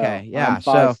 Yeah. No, Okay. Yeah. I'm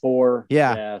 5'4".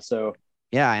 Yeah. Yeah. So,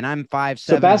 yeah. And I'm 5'7".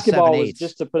 so basketball 7'8". was,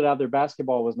 just to put it out there,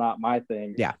 basketball was not my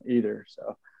thing either.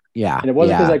 So, yeah. And it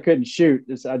wasn't because I couldn't shoot.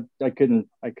 I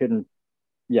couldn't.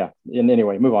 Yeah. And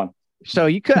anyway, move on. So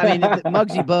you could, I mean,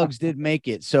 Muggsy Bogues did make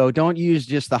it. So don't use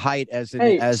just the height as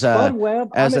Spud Webb,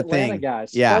 as I'm a Atlanta thing. Guy.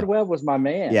 Yeah. Spud Webb was my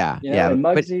man. Yeah. You know, yeah. And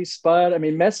Muggsy, Spud. I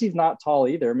mean, Messi's not tall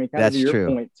either. I mean, kind of to your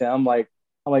point, Tim. I'm like,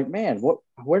 man,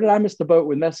 where did I miss the boat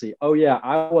with Messi? Oh yeah,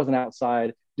 I wasn't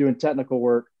outside doing technical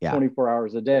work 24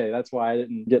 hours a day. That's why I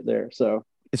didn't get there. So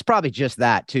it's probably just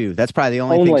that too. That's probably the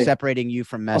only thing separating you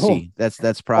from Messi.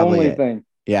 That's probably only it. Thing.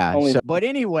 Yeah. But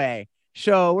anyway.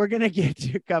 So we're going to get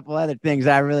to a couple other things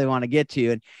I really want to get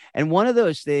to. And one of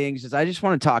those things is I just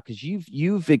want to talk because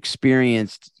you've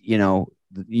experienced, you know,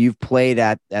 you've played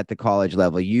at the college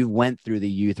level. You went through the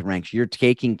youth ranks. You're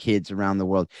taking kids around the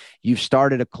world. You've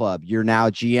started a club. You're now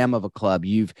GM of a club.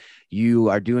 You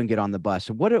are doing it on the bus.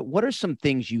 So what are some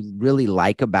things you really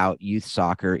like about youth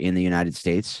soccer in the United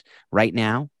States right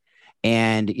now?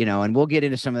 And, you know, and we'll get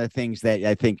into some of the things that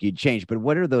I think you'd change, but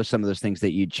what are some of those things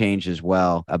that you'd change as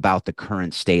well about the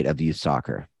current state of youth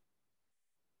soccer?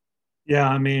 Yeah,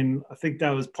 I mean, I think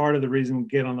that was part of the reason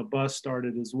Get on the Bus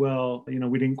started as well. You know,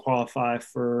 we didn't qualify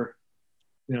for,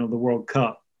 you know, the World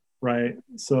Cup, right?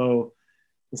 So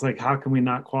it's like, how can we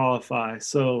not qualify?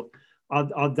 So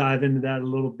I'll dive into that a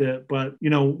little bit. But, you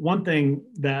know, one thing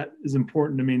that is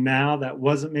important to me now that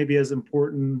wasn't maybe as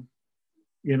important,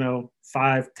 you know,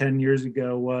 5-10 years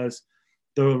ago was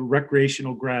the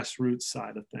recreational grassroots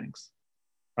side of things,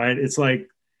 right? It's like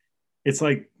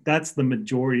that's the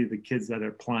majority of the kids that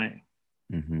are playing,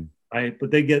 right?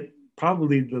 But they get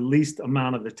probably the least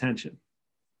amount of attention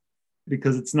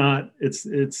because it's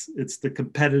the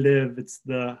competitive, it's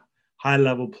the high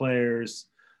level players,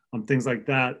 things like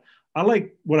that. I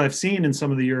like what I've seen in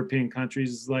some of the European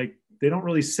countries is like they don't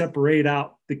really separate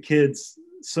out the kids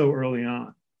so early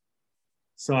on.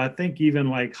 So I think even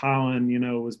like Holland, you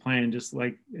know, was playing just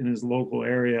like in his local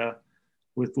area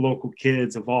with local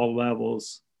kids of all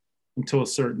levels until a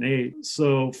certain age.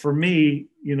 So for me,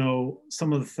 you know,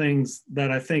 some of the things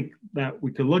that I think that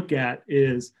we could look at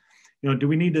is, you know, do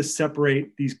we need to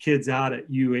separate these kids out at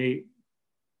U8,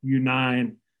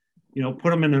 U9, you know,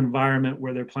 put them in an environment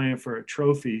where they're playing for a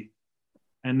trophy.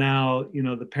 And now, you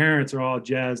know, the parents are all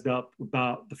jazzed up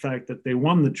about the fact that they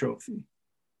won the trophy,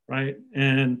 right?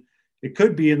 And it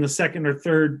could be in the second or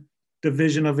third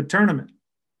division of a tournament,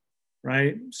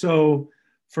 right? So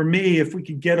for me, if we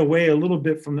could get away a little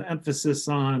bit from the emphasis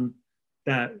on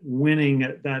that winning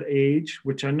at that age,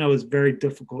 which I know is very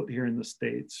difficult here in the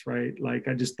States, right? Like,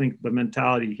 I just think the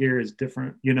mentality here is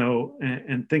different, you know,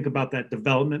 and think about that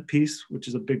development piece, which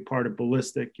is a big part of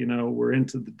Ballistic. You know, we're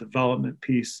into the development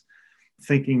piece,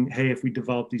 thinking, hey, if we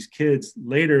develop these kids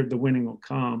later, the winning will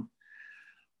come.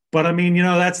 But I mean, you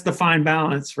know, that's the fine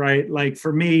balance, right? Like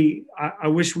for me, I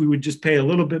wish we would just pay a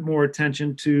little bit more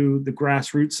attention to the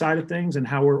grassroots side of things and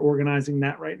how we're organizing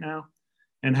that right now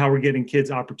and how we're getting kids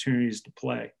opportunities to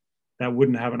play that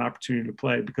wouldn't have an opportunity to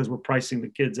play because we're pricing the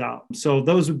kids out. So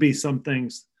those would be some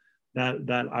things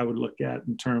that I would look at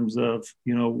in terms of,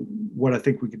 you know, what I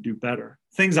think we could do better.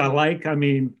 Things I like, I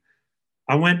mean,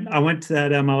 I went to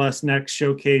that MLS Next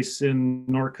showcase in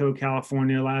Norco,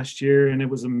 California last year, and it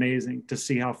was amazing to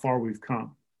see how far we've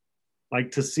come.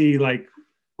 Like to see like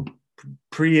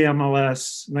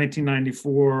pre-MLS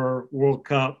 1994 World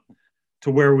Cup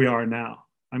to where we are now.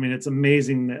 I mean, it's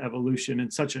amazing the evolution in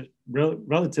such a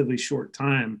relatively short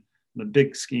time in the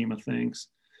big scheme of things.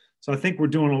 So I think we're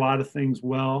doing a lot of things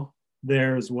well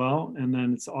there as well. And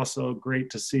then it's also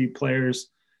great to see players,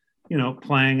 you know,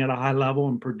 playing at a high level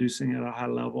and producing at a high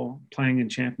level, playing in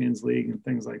Champions League and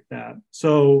things like that.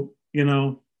 So, you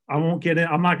know, I'm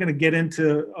not going to get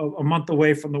into a month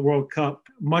away from the World Cup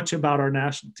much about our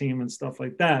national team and stuff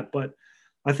like that. But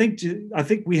I think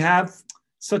we have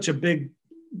such a big,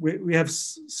 we have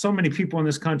so many people in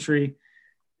this country.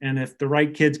 And if the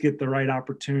right kids get the right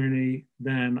opportunity,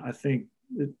 then I think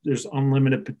there's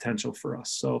unlimited potential for us.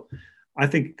 So I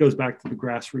think it goes back to the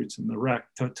grassroots and the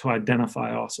rec to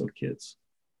identify also kids.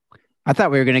 I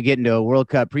thought we were going to get into a World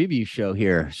Cup preview show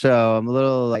here. So I'm a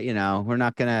little, you know, we're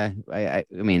not going to, I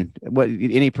mean, what,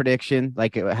 any prediction?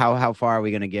 Like how far are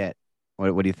we going to get?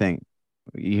 What do you think?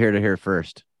 You hear to hear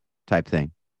first type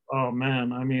thing. Oh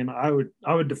man. I mean, I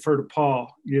would defer to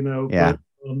Paul, you know, yeah,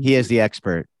 but, he is the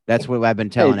expert. That's what I've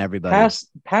been telling everybody. Pass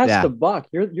the buck.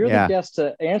 You're the guest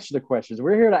to answer the questions.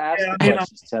 We're here to ask the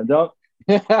questions, Tim. Don't.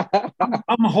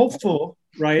 I'm hopeful,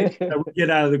 right, that we get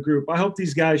out of the group. I hope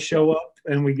these guys show up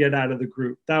and we get out of the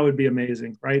group. That would be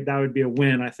amazing, right? That would be a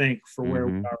win, I think, for where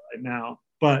we are right now.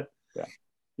 But,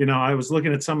 you know, I was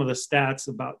looking at some of the stats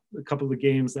about a couple of the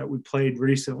games that we played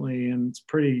recently, and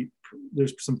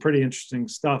there's some pretty interesting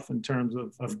stuff in terms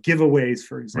of giveaways,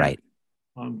 for example,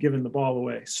 giving the ball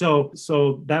away.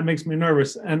 So that makes me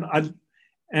nervous.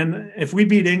 And if we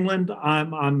beat England,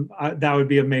 that would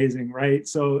be amazing, right?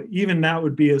 So even that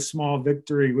would be a small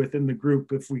victory within the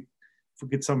group if we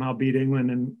could somehow beat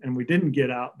England and we didn't get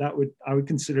out. I would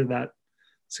consider that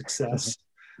success.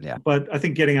 Yeah. But I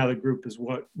think getting out of the group is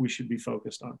what we should be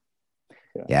focused on.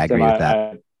 Yeah, I agree with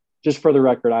that. Just for the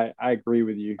record, I agree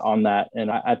with you on that, and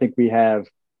I think we have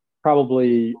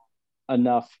probably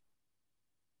enough,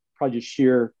 probably just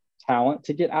sheer talent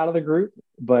to get out of the group,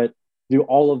 but do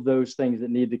all of those things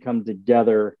that need to come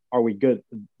together. Are we good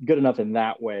enough in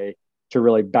that way to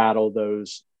really battle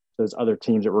those other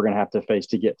teams that we're going to have to face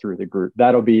to get through the group?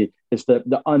 It's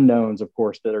the unknowns, of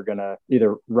course, that are going to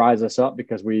either rise us up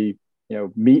because we, you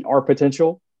know, meet our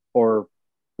potential, or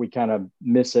we kind of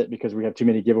miss it because we have too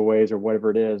many giveaways or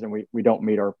whatever it is, and we don't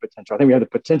meet our potential. I think we have the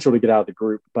potential to get out of the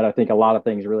group, but I think a lot of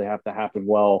things really have to happen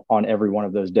well on every one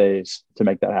of those days to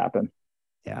make that happen.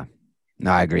 Yeah.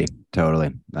 No, I agree.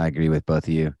 Totally. I agree with both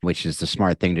of you, which is the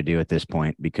smart thing to do at this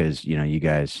point, because, you know, you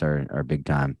guys are big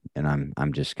time and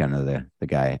I'm just kind of the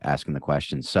guy asking the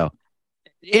questions. So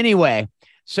anyway,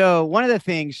 so one of the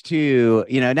things too,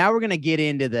 you know, now we're going to get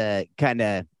into the kind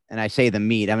of, and I say the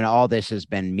meat, I mean, all this has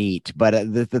been meat, but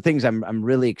the things I'm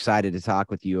really excited to talk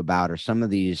with you about are some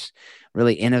of these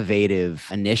really innovative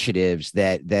initiatives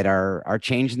that are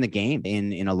changing the game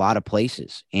in a lot of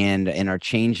places and are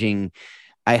changing,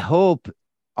 I hope,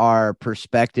 our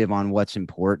perspective on what's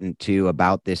important too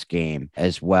about this game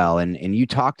as well. And you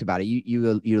talked about it.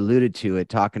 You alluded to it,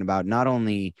 talking about not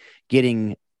only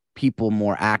getting people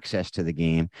more access to the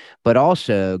game, but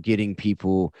also getting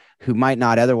people who might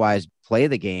not otherwise play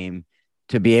the game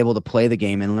to be able to play the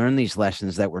game and learn these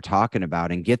lessons that we're talking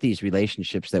about and get these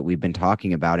relationships that we've been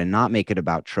talking about and not make it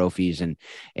about trophies and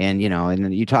you know, and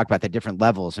then you talk about the different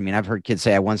levels. I mean, I've heard kids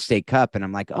say I won state cup and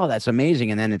I'm like, oh, that's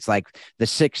amazing. And then it's like the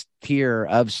 6th tier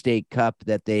of state cup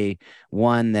that they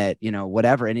won, that, you know,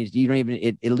 whatever. And you don't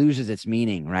even, it loses its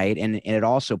meaning. Right. And it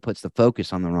also puts the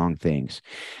focus on the wrong things.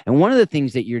 And one of the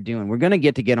things that you're doing, we're going to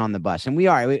get on the bus, and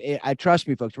I trust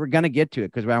me, folks, we're going to get to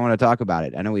it because I want to talk about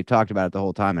it. I know we've talked about it the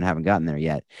whole time and haven't gotten there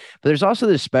yet, but there's also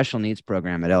this special needs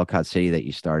program at Ellicott City that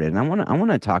you started. And I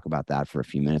want to talk about that for a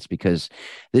few minutes, because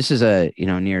this is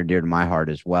near and dear to my heart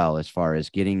as well, as far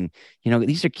as getting, you know,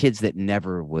 these are kids that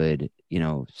never would, you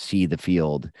know, see the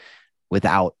field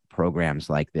without programs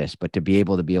like this, but to be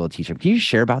able to teach them. Can you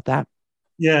share about that?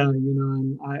 Yeah, you know,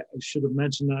 and I should have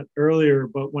mentioned that earlier,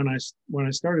 but when I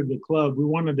started the club, we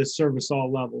wanted to service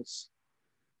all levels,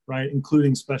 right,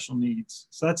 including special needs.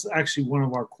 So that's actually one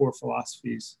of our core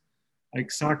philosophies. Like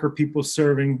soccer people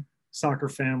serving soccer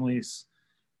families,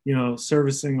 you know,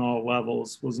 servicing all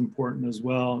levels was important as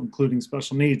well, including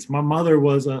special needs. My mother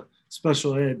was a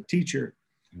special ed teacher,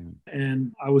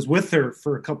 and I was with her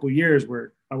for a couple of years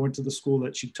where I went to the school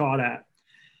that she taught at.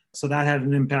 So that had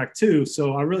an impact too.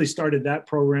 So I really started that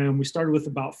program. We started with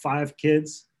about 5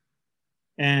 kids,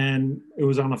 and it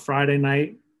was on a Friday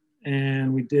night.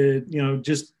 And we did, you know,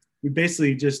 we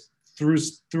basically just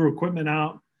threw equipment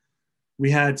out.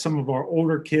 We had some of our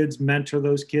older kids mentor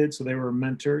those kids, so they were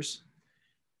mentors.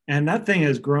 And that thing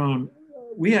has grown.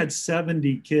 We had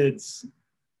 70 kids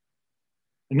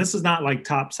And this is not like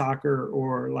Top Soccer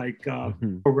or like a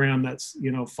program that's,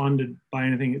 funded by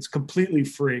anything. It's completely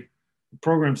free. The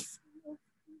program's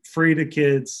free to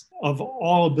kids of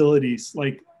all abilities,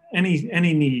 like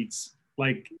any needs,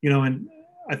 like, and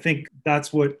I think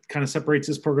that's what kind of separates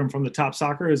this program from the Top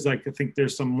Soccer is like, I think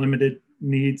there's some limited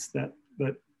needs that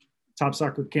Top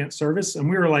Soccer can't service. And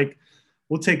we were like,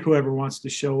 we'll take whoever wants to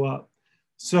show up.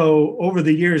 So over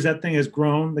the years, that thing has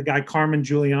grown. The guy, Carmen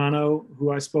Giuliano,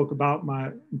 who I spoke about, my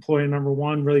employee number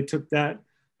one, really took that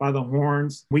by the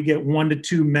horns. We get 1 to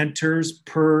 2 mentors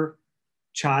per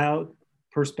child,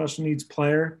 per special needs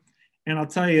player. And I'll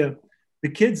tell you, the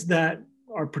kids that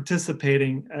are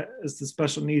participating as the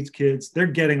special needs kids, they're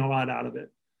getting a lot out of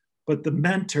it. But the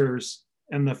mentors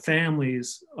and the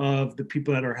families of the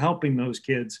people that are helping those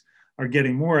kids are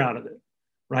getting more out of it,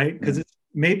 right? Because it's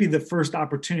maybe the first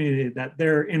opportunity that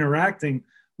they're interacting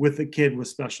with a kid with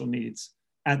special needs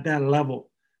at that level.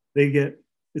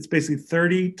 It's basically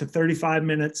 30 to 35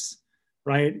 minutes,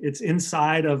 right? It's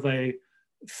inside of a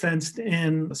fenced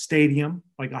in stadium,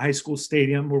 like a high school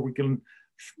stadium, where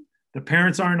the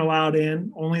parents aren't allowed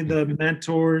in, only the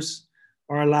mentors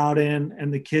are allowed in,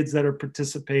 and the kids that are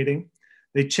participating.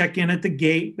 They check in at the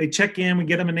gate. We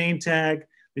get them a name tag.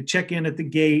 They check in at the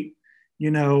gate.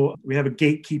 We have a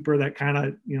gatekeeper that kind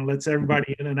of, lets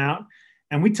everybody in and out.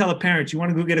 And we tell the parents, you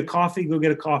want to go get a coffee? Go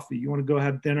get a coffee. You want to go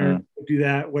have dinner? Do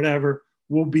that, whatever.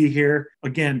 We'll be here.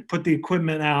 Again, put the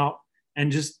equipment out,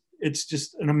 and it's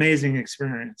just an amazing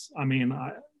experience. I mean,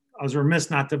 I was remiss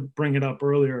not to bring it up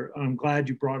earlier. I'm glad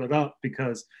you brought it up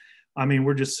because, I mean,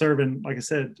 we're just serving, like I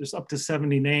said, just up to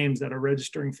 70 names that are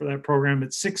registering for that program.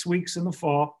 It's 6 weeks in the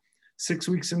fall, 6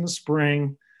 weeks in the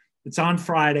spring. It's on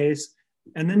Fridays.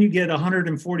 And then you get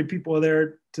 140 people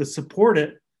there to support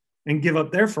it and give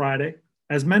up their Friday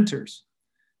as mentors.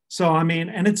 So, I mean,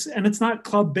 and it's not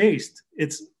club based.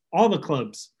 It's all the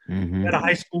clubs. We had a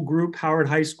high school group, Howard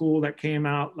High School, that came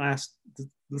out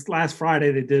this last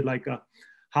Friday. They did like a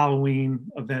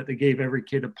Halloween event. They gave every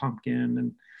kid a pumpkin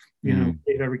and,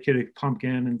 gave every kid a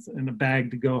pumpkin and a bag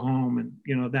to go home and,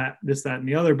 that, and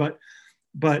the other. But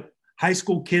high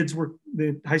school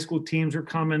the high school teams are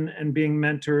coming and being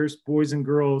mentors, boys and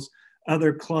girls.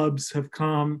 Other clubs have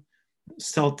come.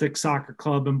 Celtic Soccer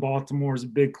Club in Baltimore is a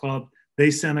big club.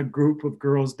 They sent a group of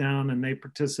girls down and they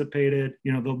participated.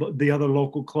 The other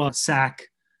local club, SAC,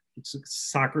 it's a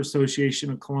Soccer Association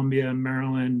of Columbia and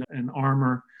Maryland, and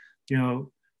Armor,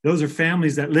 those are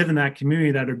families that live in that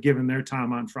community that are given their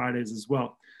time on Fridays as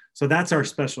well. So that's our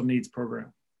special needs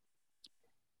program.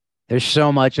 There's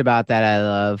so much about that I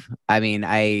love. I mean,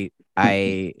 I'm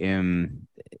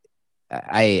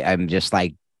just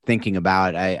like thinking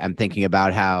about, I'm thinking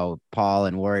about how Paul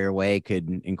and Warrior Way could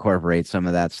incorporate some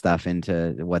of that stuff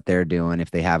into what they're doing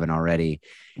if they haven't already.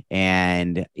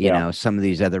 And, some of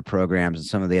these other programs and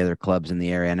some of the other clubs in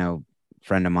the area. I know a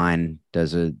friend of mine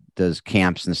does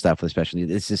camps and stuff with special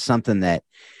needs. This is something that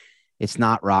it's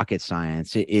not rocket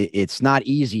science. It's not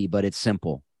easy, but it's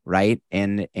simple. Right.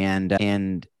 And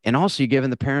also you're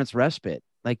giving the parents respite,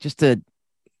 like just to,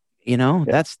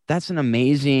 that's an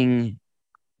amazing,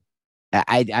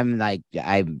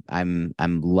 I'm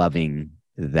loving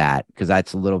that because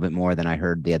that's a little bit more than I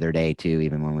heard the other day too,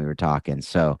 even when we were talking.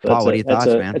 So Paul, what are your thoughts,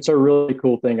 man? It's a really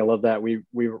cool thing. I love that.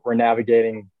 We're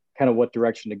navigating kind of what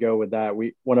direction to go with that.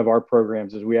 One of our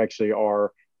programs is we actually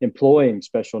are employing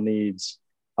special needs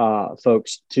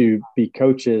folks to be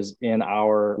coaches in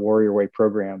our Warrior Way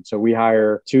program. So we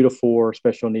hire 2 to 4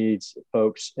 special needs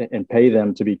folks and pay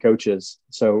them to be coaches.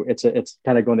 So it's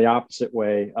kind of going the opposite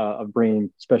way of bringing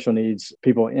special needs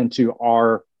people into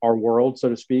our world, so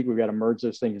to speak. We've got to merge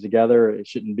those things together. It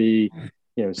shouldn't be,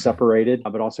 separated,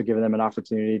 but also giving them an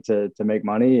opportunity to make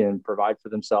money and provide for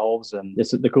themselves. And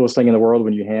it's the coolest thing in the world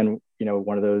when you hand,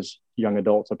 one of those young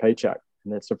adults a paycheck.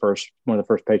 And it's one of the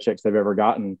first paychecks they've ever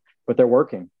gotten, but they're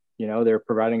working, they're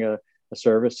providing a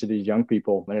service to these young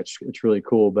people, and it's really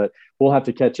cool. But we'll have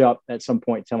to catch up at some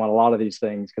point, Tim, on a lot of these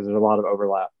things because there's a lot of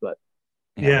overlap. But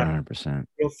yeah, 100%.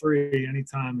 Feel free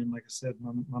anytime. And like I said,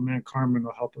 my man Carmen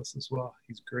will help us as well.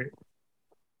 He's great.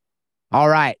 All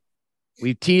right.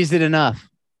 We've teased it enough.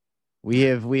 We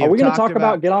have. Are we going to talk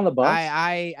about Get on the Bus?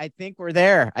 I think we're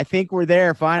there.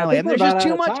 Finally. And there's just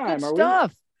too much good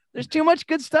stuff. There's too much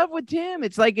good stuff with Tim.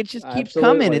 It's like, it just keeps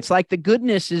coming. It's like the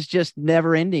goodness is just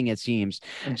never ending, it seems.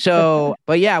 So,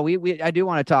 but yeah, I do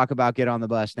want to talk about Get on the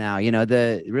Bus now.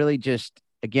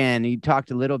 Again, you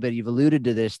talked a little bit, you've alluded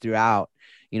to this throughout,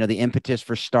 the impetus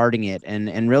for starting it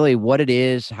and really what it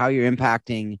is, how you're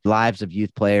impacting lives of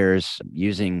youth players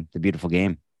using the beautiful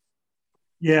game.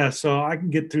 Yeah, so I can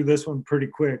get through this one pretty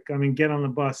quick. I mean, Get on the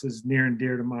Bus is near and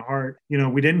dear to my heart. You know,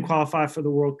 we didn't qualify for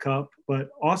the World Cup, but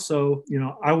also, you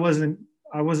know, I wasn't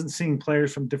seeing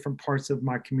players from different parts of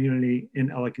my community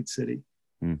in Ellicott City.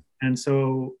 And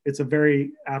so it's a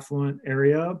very affluent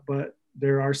area, but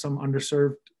there are some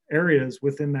underserved areas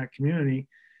within that community.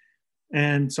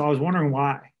 And so I was wondering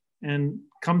why. And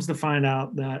come to find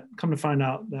out that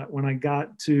when I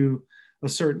got to a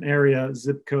certain area,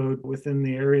 zip code within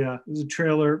the area, it was a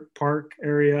trailer park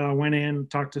area. I went in,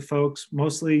 talked to folks,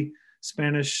 mostly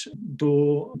Spanish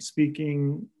dual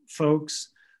speaking folks,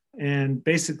 and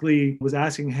basically was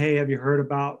asking, hey, have you heard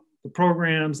about the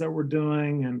programs that we're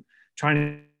doing? And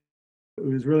it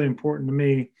was really important to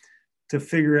me to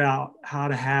figure out how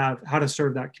to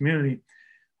serve that community.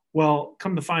 Well,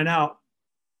 come to find out,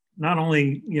 not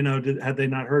only, you know, had they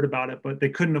not heard about it, but they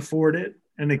couldn't afford it.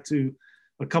 And to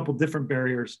a couple different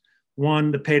barriers.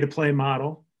 One, the pay to play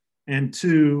model, and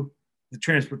two, the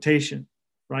transportation,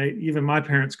 right? Even my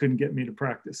parents couldn't get me to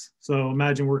practice. So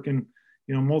imagine working,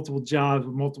 you know, multiple jobs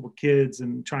with multiple kids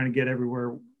and trying to get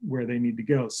everywhere where they need to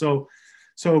go. So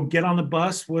Get on the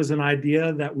Bus was an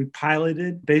idea that we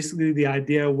piloted. Basically, the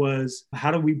idea was,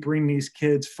 how do we bring these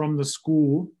kids from the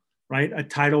school, right, a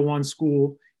Title I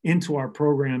school, into our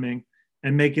programming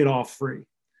and make it all free?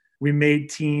 We made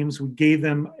teams. We gave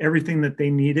them everything that they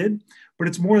needed. But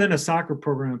it's more than a soccer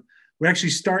program. We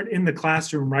actually start in the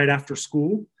classroom right after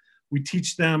school. We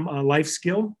teach them a life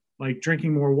skill, like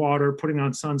drinking more water, putting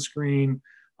on sunscreen,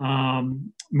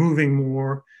 moving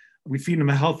more. We feed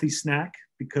them a healthy snack,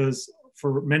 because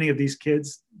for many of these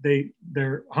kids,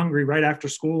 they're hungry right after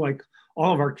school, like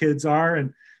all of our kids are.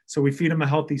 And so we feed them a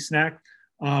healthy snack.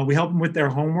 We help them with their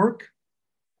homework.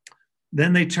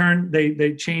 Then they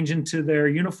change into their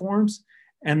uniforms,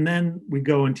 and then we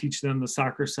go and teach them the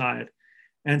soccer side.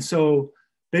 And so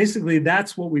basically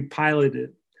that's what we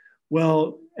piloted.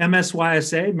 Well,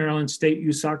 MSYSA, Maryland State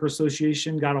Youth Soccer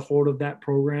Association, got a hold of that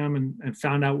program and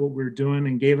found out what we were doing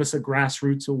and gave us a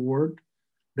grassroots award,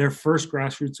 their first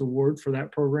grassroots award for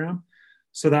that program.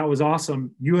 So that was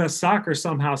awesome. US Soccer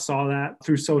somehow saw that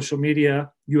through social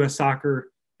media, US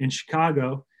Soccer in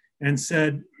Chicago, and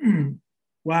said,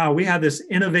 wow, we have this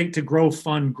Innovate to Grow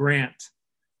Fund grant.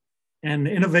 And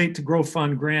the Innovate to Grow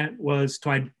Fund grant was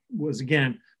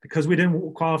again, because we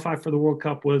didn't qualify for the World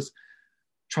Cup, was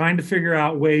trying to figure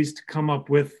out ways to come up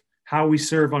with how we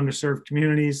serve underserved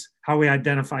communities, how we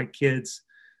identify kids,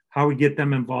 how we get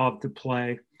them involved to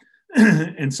play.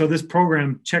 And so this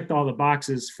program checked all the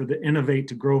boxes for the Innovate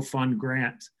to Grow Fund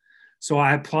grant. So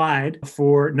I applied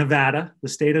for Nevada, the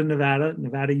state of Nevada,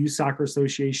 Nevada Youth Soccer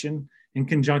Association, in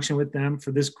conjunction with them,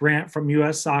 for this grant from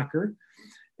US Soccer.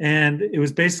 And it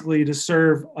was basically to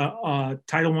serve a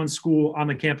Title I school on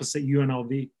the campus at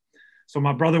UNLV. So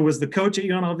my brother was the coach at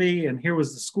UNLV, and here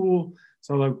was the school.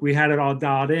 So we had it all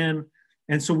dialed in.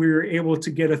 And so we were able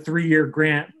to get a 3-year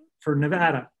grant for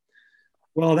Nevada.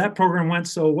 Well, that program went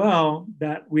so well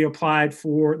that we applied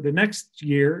for the next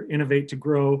year, Innovate to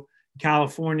Grow,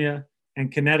 California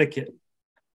and Connecticut.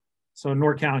 So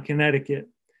NorCal, Connecticut.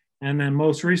 And then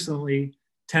most recently,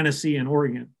 Tennessee and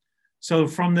Oregon. So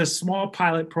from this small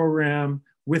pilot program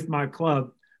with my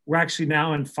club, we're actually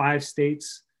now in 5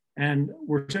 states, and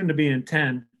we're soon to be in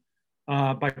 10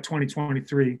 by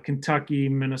 2023. Kentucky,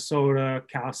 Minnesota,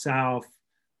 Cal South,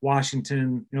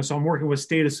 Washington. You know, so I'm working with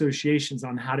state associations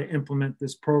on how to implement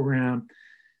this program.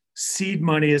 Seed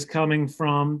money is coming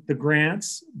from the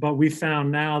grants, but we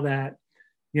found now that,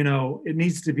 you know, it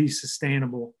needs to be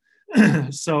sustainable.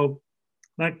 So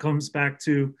that comes back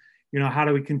to, you know, how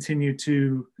do we continue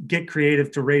to get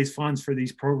creative to raise funds for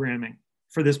these programs?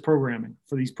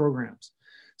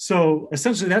 So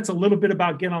essentially that's a little bit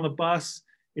about Get on the Bus.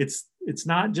 It's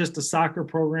not just a soccer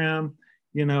program.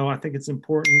 You know, I think it's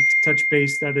important to touch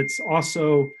base that it's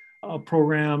also a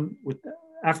program with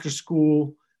after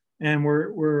school, and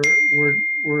we're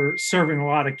serving a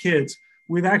lot of kids.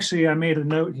 I made a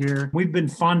note here. We've been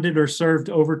funded or served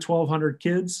over 1,200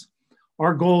 kids.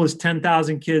 Our goal is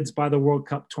 10,000 kids by the World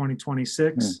Cup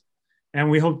 2026. And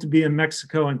we hope to be in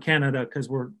Mexico and Canada because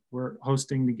we're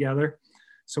hosting together.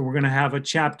 So we're going to have a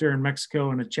chapter in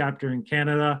Mexico and a chapter in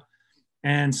Canada.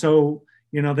 And so,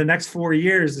 you know, the next 4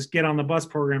 years, this Get on the Bus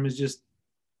program is just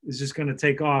going to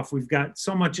take off. We've got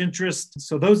so much interest.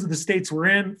 So those are the states we're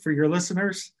in for your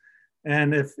listeners.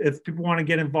 And if people want to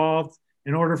get involved,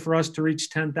 in order for us to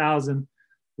reach 10,000,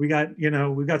 we've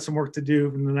got some work to do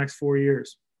in the next 4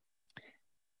 years.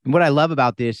 And what I love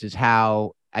about this is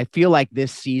how I feel like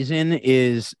this season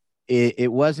is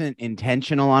it wasn't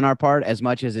intentional on our part as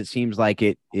much as it seems like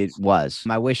it was.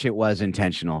 I wish it was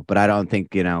intentional, but I don't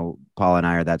think, Paul and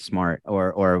I are that smart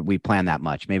or we plan that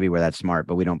much. Maybe we're that smart,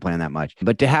 but we don't plan that much.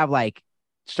 But to have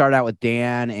start out with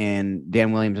Dan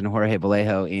Williams and Jorge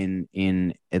Vallejo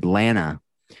in Atlanta,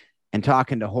 and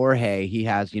talking to Jorge, he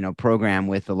has, program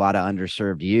with a lot of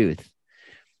underserved youth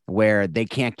where they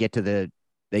can't get to the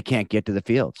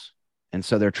fields. And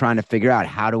so they're trying to figure out,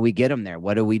 how do we get them there?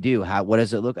 What do we do? What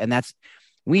does it look? And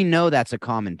we know that's a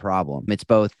common problem. It's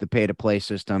both the pay to play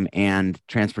system and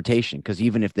transportation, because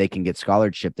even if they can get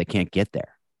scholarship, they can't get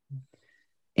there.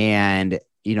 And,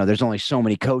 there's only so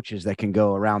many coaches that can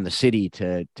go around the city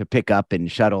to pick up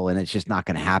and shuttle. And it's just not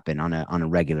going to happen on a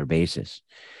regular basis.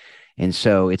 And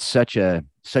so it's such a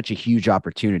huge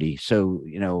opportunity. So,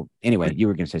 anyway, you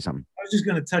were going to say something. I was just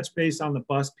going to touch base on the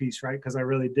bus piece, right? Because I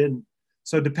really didn't.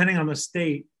 So depending on the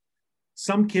state,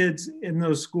 some kids in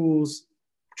those schools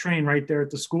train right there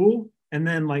at the school. And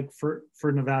then for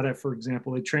Nevada, for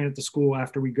example, they train at the school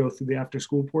after we go through the after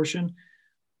school portion.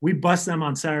 We bus them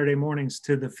on Saturday mornings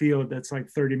to the field that's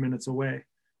 30 minutes away.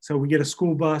 So we get a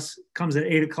school bus, comes at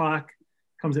 8:00,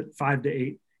 comes at 5 to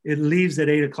 8. It leaves at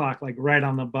 8:00, right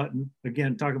on the button.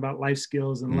 Again, talk about life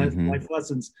skills and life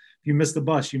lessons. If you miss the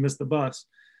bus, you miss the bus.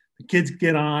 The kids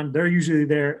get on. They're usually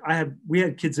there. We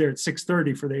had kids there at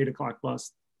 6:30 for the 8:00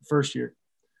 bus the first year,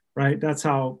 right? That's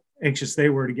how anxious they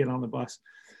were to get on the bus.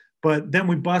 But then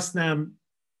we bus them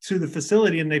to the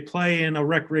facility and they play in a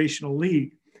recreational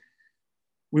league.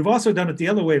 We've also done it the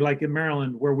other way, like in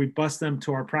Maryland, where we bus them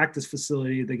to our practice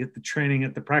facility. They get the training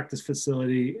at the practice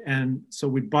facility. And so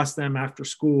we bus them after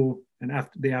school and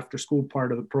after the after school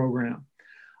part of the program.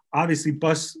 Obviously,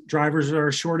 bus drivers are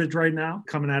a shortage right now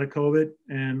coming out of COVID,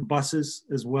 and buses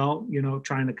as well,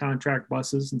 trying to contract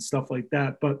buses and stuff like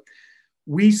that. But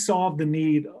we solve the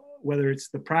need, whether it's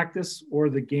the practice or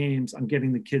the games, on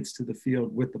getting the kids to the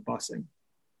field with the busing.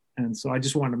 And so I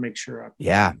just wanted to make sure.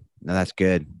 Yeah, no, that's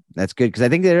good. That's good. Because I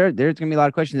think there's going to be a lot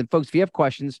of questions. And folks, if you have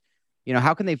questions,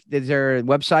 how can is there a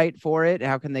website for it?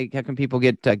 How can people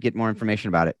get more information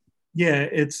about it? Yeah,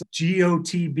 it's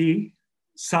GOTB.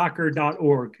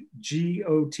 Soccer.org,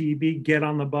 GOTB, get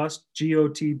on the bus,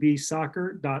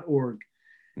 GOTBsoccer.org.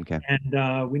 Okay.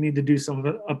 And we need to do some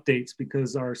updates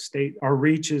because our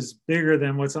reach is bigger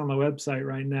than what's on the website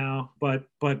right now. But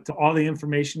all the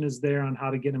information is there on how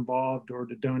to get involved or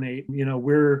to donate.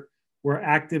 We're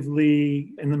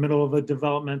actively in the middle of a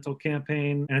developmental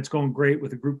campaign, and it's going great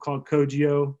with a group called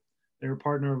Cogio. They're a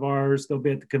partner of ours. They'll be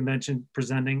at the convention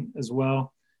presenting as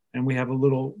well. And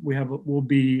we'll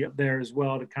be there as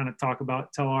well to kind of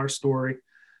tell our story.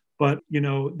 But,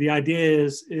 the idea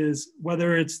is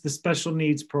whether it's the special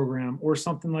needs program or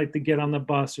something like the Get on the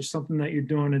Bus or something that you're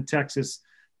doing in Texas,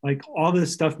 all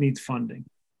this stuff needs funding,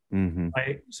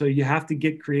 right? So you have to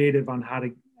get creative on how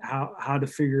to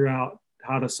figure out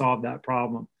how to solve that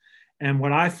problem. And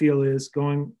what I feel is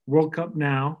going World Cup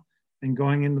now and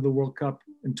going into the World Cup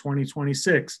in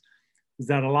 2026, is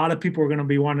that a lot of people are going to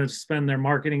be wanting to spend their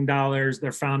marketing dollars,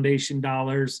 their foundation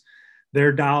dollars,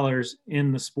 their dollars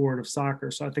in the sport of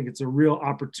soccer. So I think it's a real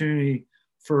opportunity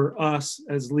for us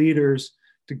as leaders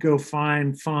to go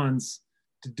find funds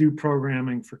to do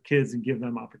programming for kids and give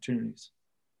them opportunities.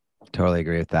 Totally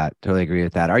agree with that.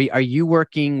 Are you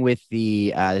working with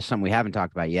there's something we haven't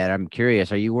talked about yet. I'm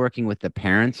curious. Are you working with the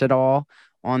parents at all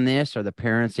on this? Are the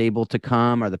parents able to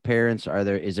come?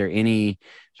 Is there any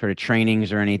sort of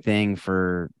trainings or anything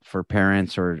for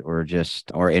parents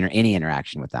or any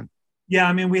interaction with them? Yeah,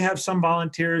 I mean, we have some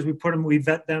volunteers. We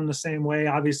vet them the same way.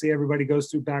 Obviously, everybody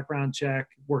goes through background check,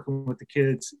 working with the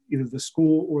kids, either the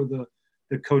school or the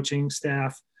coaching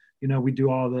staff. We do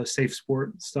all the safe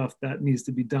sport stuff that needs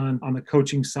to be done on the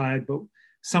coaching side. But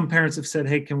some parents have said,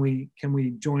 hey, can we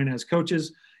join as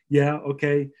coaches? Yeah,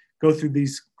 okay. Go through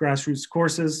these grassroots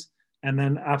courses, and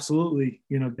then absolutely,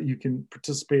 you can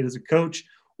participate as a coach,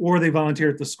 or they volunteer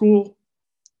at the school.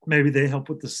 Maybe they help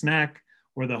with the snack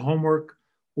or the homework,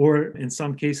 or in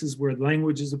some cases where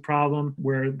language is a problem,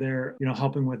 where they're,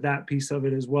 helping with that piece of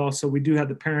it as well. So we do have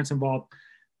the parents involved.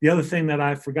 The other thing that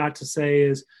I forgot to say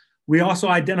is we also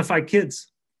identify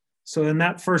kids. So in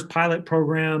that first pilot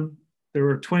program, there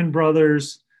were twin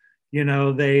brothers.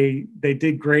 They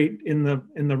did great in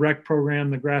the rec program,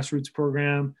 the grassroots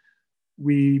program.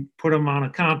 We put them on a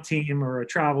comp team or a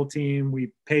travel team.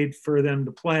 We paid for them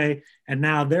to play, and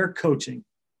now they're coaching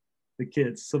the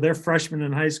kids. So they're freshmen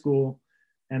in high school,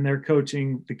 and they're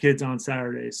coaching the kids on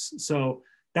Saturdays. So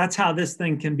that's how this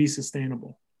thing can be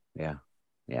sustainable. Yeah.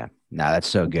 No, that's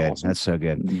so good. Awesome. That's so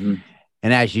good. Mm-hmm.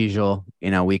 And as usual,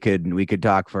 we could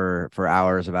talk for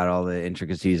hours about all the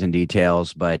intricacies and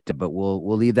details, but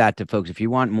we'll leave that to folks. If you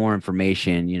want more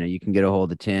information, you can get a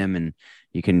hold of Tim and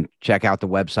you can check out the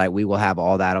website. We will have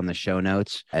all that on the show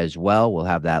notes as well. We'll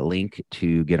have that link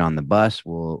to get on the bus.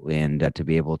 To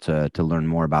be able to learn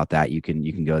more about that, you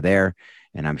can go there.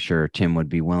 And I'm sure Tim would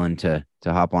be willing to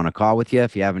hop on a call with you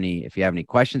if you have any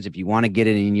questions. If you want to get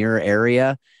it in your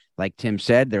area, like Tim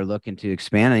said, they're looking to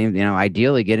expand and,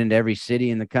 ideally get into every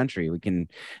city in the country. We can,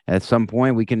 at some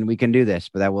point, we can do this,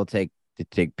 but that will take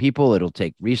people. It'll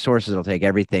take resources. It'll take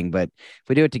everything. But if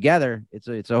we do it together,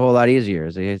 it's a whole lot easier.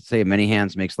 As I say, many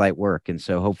hands makes light work. And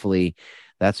so hopefully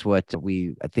that's what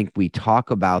I think we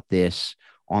talk about this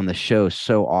on the show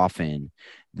so often,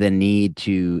 the need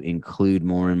to include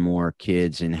more and more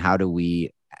kids, and how can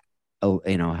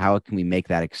we make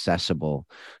that accessible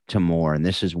to more? And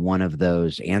this is one of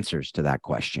those answers to that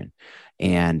question.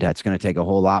 And it's going to take a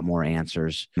whole lot more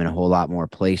answers in a whole lot more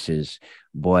places,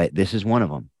 but this is one of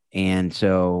them. And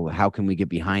so how can we get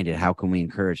behind it? How can we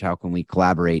encourage? How can we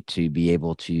collaborate to be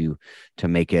able to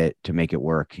make it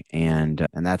work? And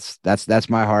that's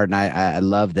my heart. And I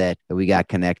love that we got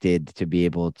connected to be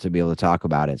able to talk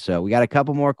about it. So we got a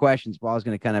couple more questions. Paul's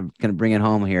going to kind of bring it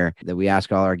home here that we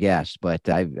ask all our guests, but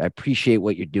I appreciate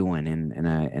what you're doing.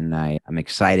 And I'm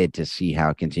excited to see how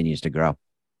it continues to grow.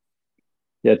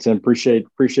 Yeah, Tim, appreciate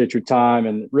your time,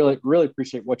 and really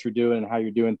appreciate what you're doing and how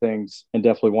you're doing things, and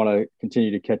definitely want to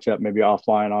continue to catch up maybe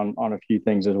offline on a few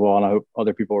things as well. And I hope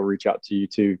other people will reach out to you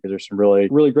too, because there's some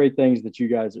really great things that you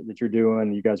guys are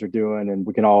doing, and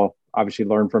we can all obviously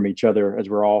learn from each other as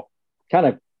we're all kind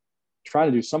of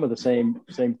trying to do some of the same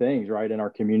things right in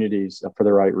our communities for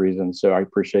the right reasons. So I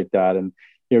appreciate that. And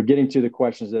getting to the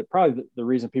questions that probably the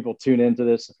reason people tune into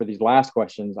this for these last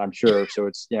questions, I'm sure. So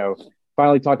it's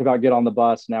finally talked about get on the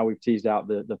bus. Now we've teased out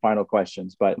the final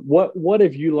questions. But what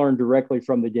have you learned directly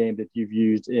from the game that you've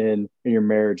used in your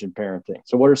marriage and parenting?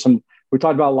 So what are we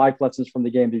talked about life lessons from the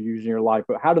game that you use in your life,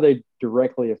 but how do they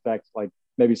directly affect like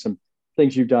maybe some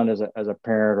things you've done as a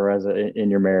parent or in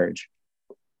your marriage?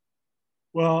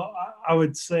 Well, I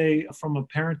would say from a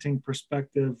parenting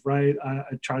perspective, right, I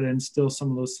try to instill some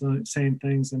of those same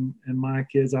things in my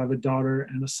kids. I have a daughter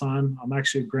and a son. I'm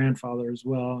actually a grandfather as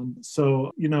well. And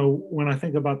so, when I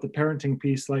think about the parenting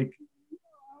piece, like,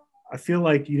 I feel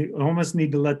like you almost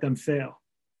need to let them fail.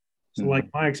 So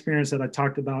like my experience that I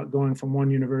talked about going from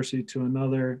one university to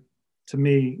another, to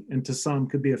me and to some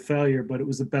could be a failure, but it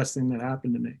was the best thing that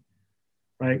happened to me,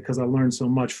 right? Because I learned so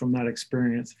much from that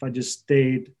experience. If I just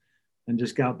stayed and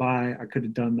just got by, I could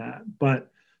have done that.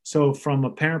 But so from a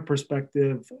parent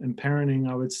perspective and parenting,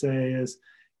 I would say is,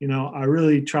 I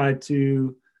really try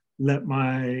to let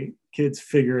my kids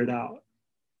figure it out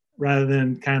rather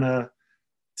than kind of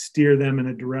steer them in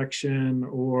a direction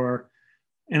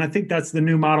and I think that's the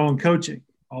new model in coaching,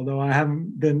 although I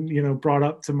haven't been, brought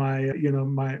up to my,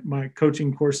 my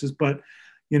coaching courses, but,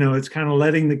 it's kind of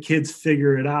letting the kids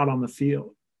figure it out on the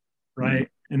field, right?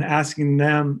 And asking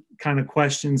them kind of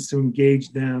questions to engage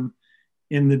them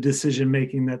in the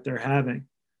decision-making that they're having.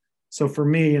 So for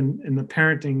me in the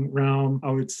parenting realm,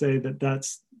 I would say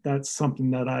that's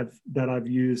something that I've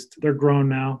used. They're grown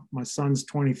now. My son's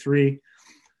 23,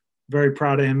 very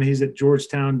proud of him. He's at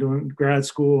Georgetown doing grad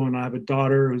school, and I have a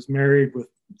daughter who's married with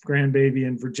grandbaby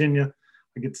in Virginia.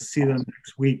 I get to see them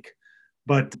next week.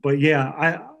 But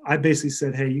yeah, I basically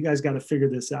said, hey, you guys got to figure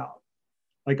this out.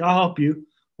 Like, I'll help you.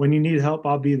 When you need help,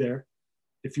 I'll be there.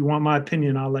 If you want my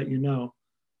opinion, I'll let you know.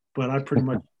 But I pretty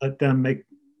much let them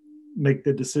make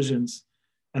the decisions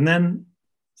and then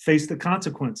face the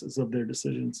consequences of their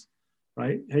decisions,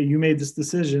 right? Hey, you made this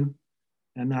decision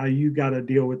and now you got to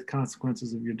deal with the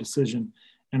consequences of your decision.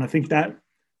 And I think that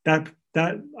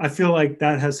I feel like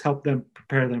that has helped them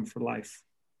prepare them for life.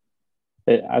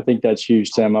 I think that's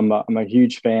huge, Tim. I'm a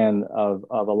huge fan of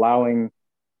allowing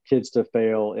kids to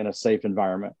fail in a safe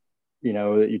environment.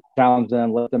 You challenge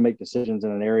them, let them make decisions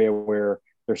in an area where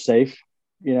they're safe,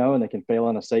 and they can fail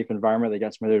in a safe environment. They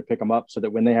got somebody there to pick them up so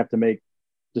that when they have to make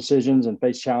decisions and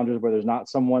face challenges where there's not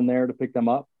someone there to pick them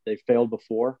up, they failed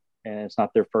before and it's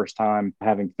not their first time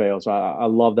having failed. So I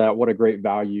love that. What a great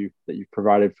value that you've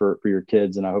provided for your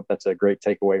kids. And I hope that's a great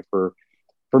takeaway for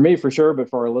me, for sure, but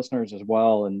for our listeners as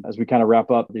well. And as we kind of wrap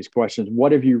up these questions,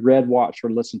 what have you read, watched, or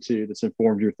listened to that's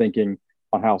informed your thinking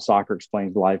on how soccer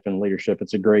explains life and leadership?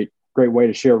 It's a great way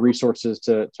to share resources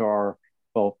to our,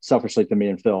 well, selfishly to me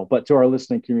and Phil, but to our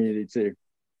listening community too.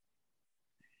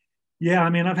 Yeah,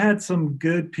 I mean, I've had some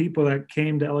good people that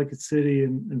came to Ellicott City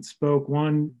and spoke.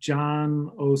 One, John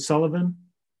O'Sullivan,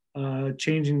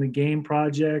 Changing the Game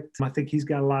project. I think he's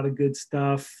got a lot of good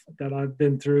stuff that I've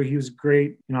been through. He was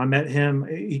great. I met him.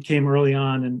 He came early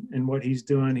on in what he's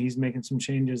doing. He's making some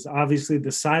changes. Obviously,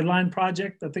 the Sideline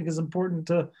project, I think, is important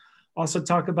to also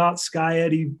talk about. Sky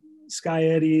Eddie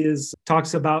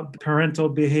talks about parental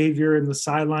behavior in the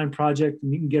Sideline project,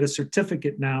 and you can get a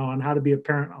certificate now on how to be a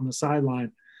parent on the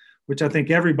sideline, which I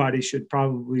think everybody should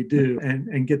probably do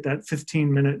and get that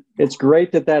 15-minute. It's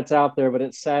great that that's out there, but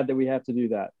it's sad that we have to do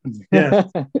that.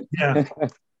 Yeah.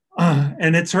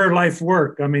 And it's her life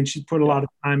work. I mean, she's put a lot of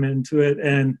time into it.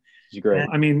 And she's great.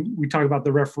 I mean, we talk about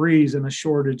the referees and a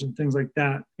shortage and things like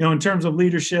that. In terms of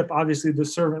leadership, obviously the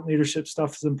servant leadership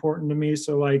stuff is important to me.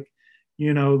 So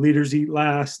Leaders Eat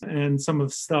Last and some of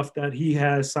the stuff that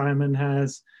Simon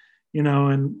has,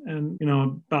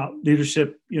 about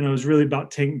leadership, is really about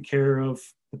taking care of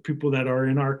the people that are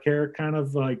in our care, kind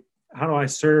of like, how do I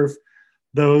serve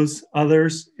those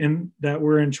others that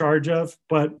we're in charge of?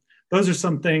 But those are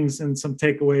some things and some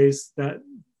takeaways that,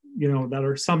 that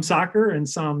are some soccer and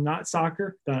some not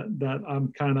soccer that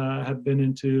I'm kind of have been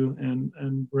into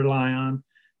and rely on.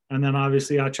 And then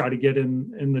obviously I try to get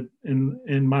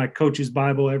in my coach's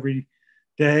Bible every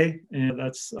day, and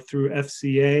that's through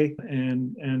FCA.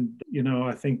 And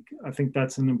I think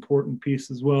that's an important piece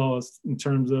as well, as in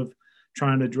terms of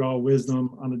trying to draw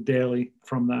wisdom on a daily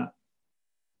from that.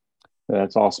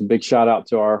 That's awesome. Big shout out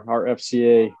to our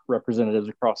FCA representatives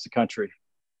across the country.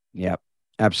 Yep.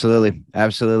 Absolutely.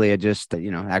 I just,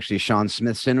 actually Sean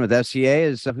Smithson with FCA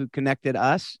is who connected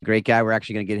us. Great guy. We're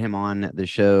actually going to get him on the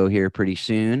show here pretty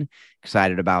soon.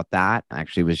 Excited about that. I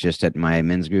actually was just at my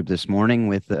men's group this morning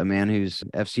with a man who's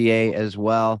FCA as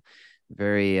well.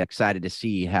 Very excited to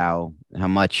see how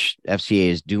much FCA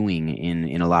is doing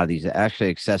in a lot of these, actually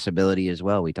accessibility as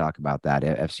well. We talk about that.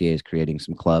 FCA is creating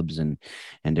some clubs and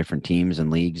different teams and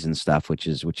leagues and stuff, which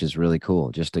is really cool,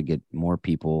 just to get more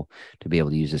people to be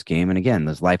able to use this game. And again,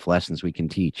 those life lessons we can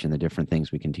teach and the different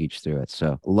things we can teach through it.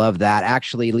 So love that.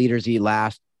 Actually, Leaders Eat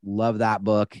Last. Love that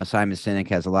book. Simon Sinek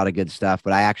has a lot of good stuff,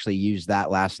 but I actually used that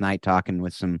last night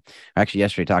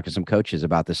yesterday talking to some coaches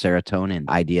about the serotonin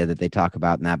idea that they talk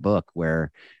about in that book,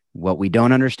 where what we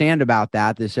don't understand about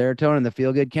that, the serotonin, the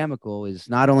feel-good chemical, is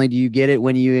not only do you get it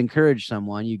when you encourage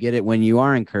someone, you get it when you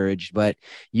are encouraged, but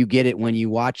you get it when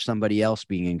you watch somebody else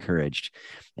being encouraged.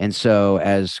 And so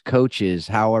as coaches,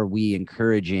 how are we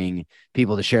encouraging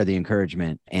people to share the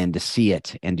encouragement and to see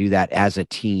it and do that as a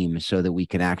team, so that we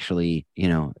can actually,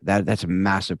 that's a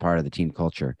massive part of the team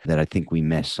culture that I think we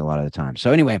miss a lot of the time.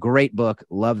 So anyway, great book.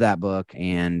 Love that book.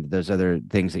 And those other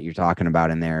things that you're talking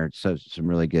about in there. So some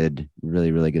really good,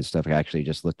 really, really good stuff. I actually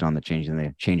just looked on the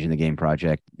Changing the Game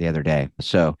project the other day.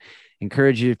 So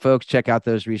encourage you folks, check out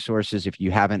those resources if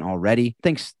you haven't already.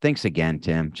 Thanks again,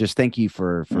 Tim. Just thank you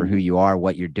for who you are,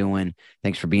 what you're doing.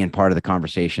 Thanks for being part of the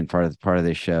conversation, part of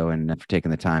this show, and for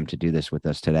taking the time to do this with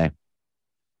us today.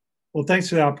 Well, thanks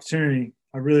for the opportunity.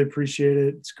 I really appreciate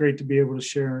it. It's great to be able to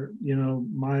share,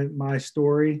 my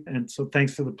story. And so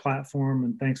thanks for the platform,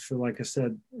 and thanks for, like I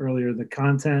said earlier, the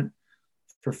content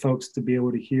for folks to be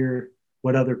able to hear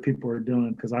what other people are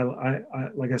doing. Because I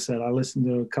like I said, I listened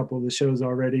to a couple of the shows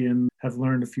already and have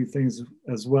learned a few things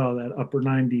as well. That Upper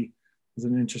 90 is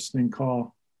an interesting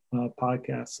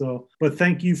podcast. So, but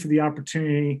thank you for the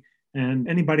opportunity, and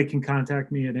anybody can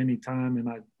contact me at any time,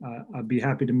 and I'd be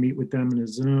happy to meet with them in a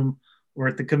Zoom or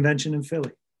at the convention in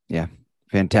Philly. Yeah.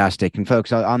 Fantastic. And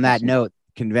folks, on that note,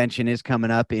 convention is coming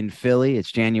up in Philly.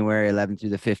 It's January 11th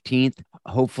through the 15th.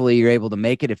 Hopefully you're able to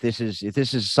make it. If this is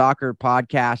a soccer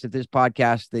podcast, if this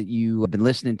podcast that you have been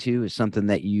listening to is something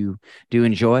that you do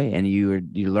enjoy and you're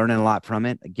learning a lot from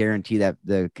it, I guarantee that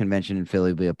the convention in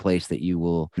Philly will be a place that you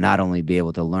will not only be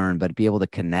able to learn, but be able to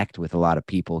connect with a lot of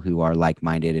people who are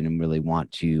like-minded and really want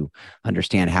to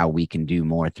understand how we can do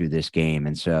more through this game.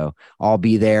 And so I'll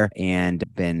be there, and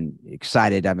been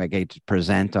excited. I'm going to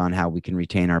present on how we can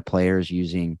retain our players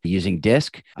using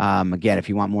DISC. Again, if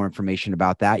you want more information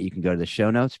about that, you can go to the show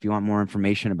notes. If you want more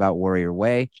information about Warrior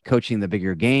Way, Coaching the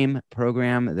Bigger Game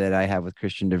program that I have with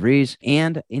Christian DeVries,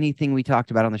 and anything we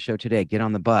talked about on the show today, Get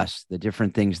on the Bus, the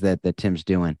different things that Tim's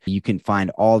doing, you can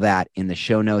find all that in the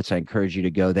show notes. I encourage you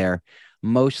to go there.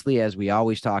 Mostly, as we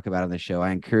always talk about on the show, I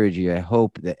encourage you, I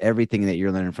hope that everything that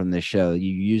you're learning from this show, you're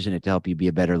using it to help you be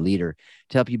a better leader,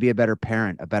 to help you be a better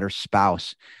parent, a better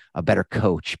spouse, a better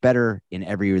coach, better in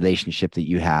every relationship that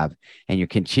you have. And you're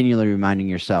continually reminding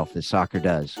yourself that soccer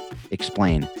does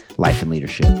explain life and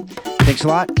leadership. Thanks a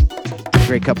lot. Have a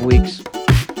great couple weeks.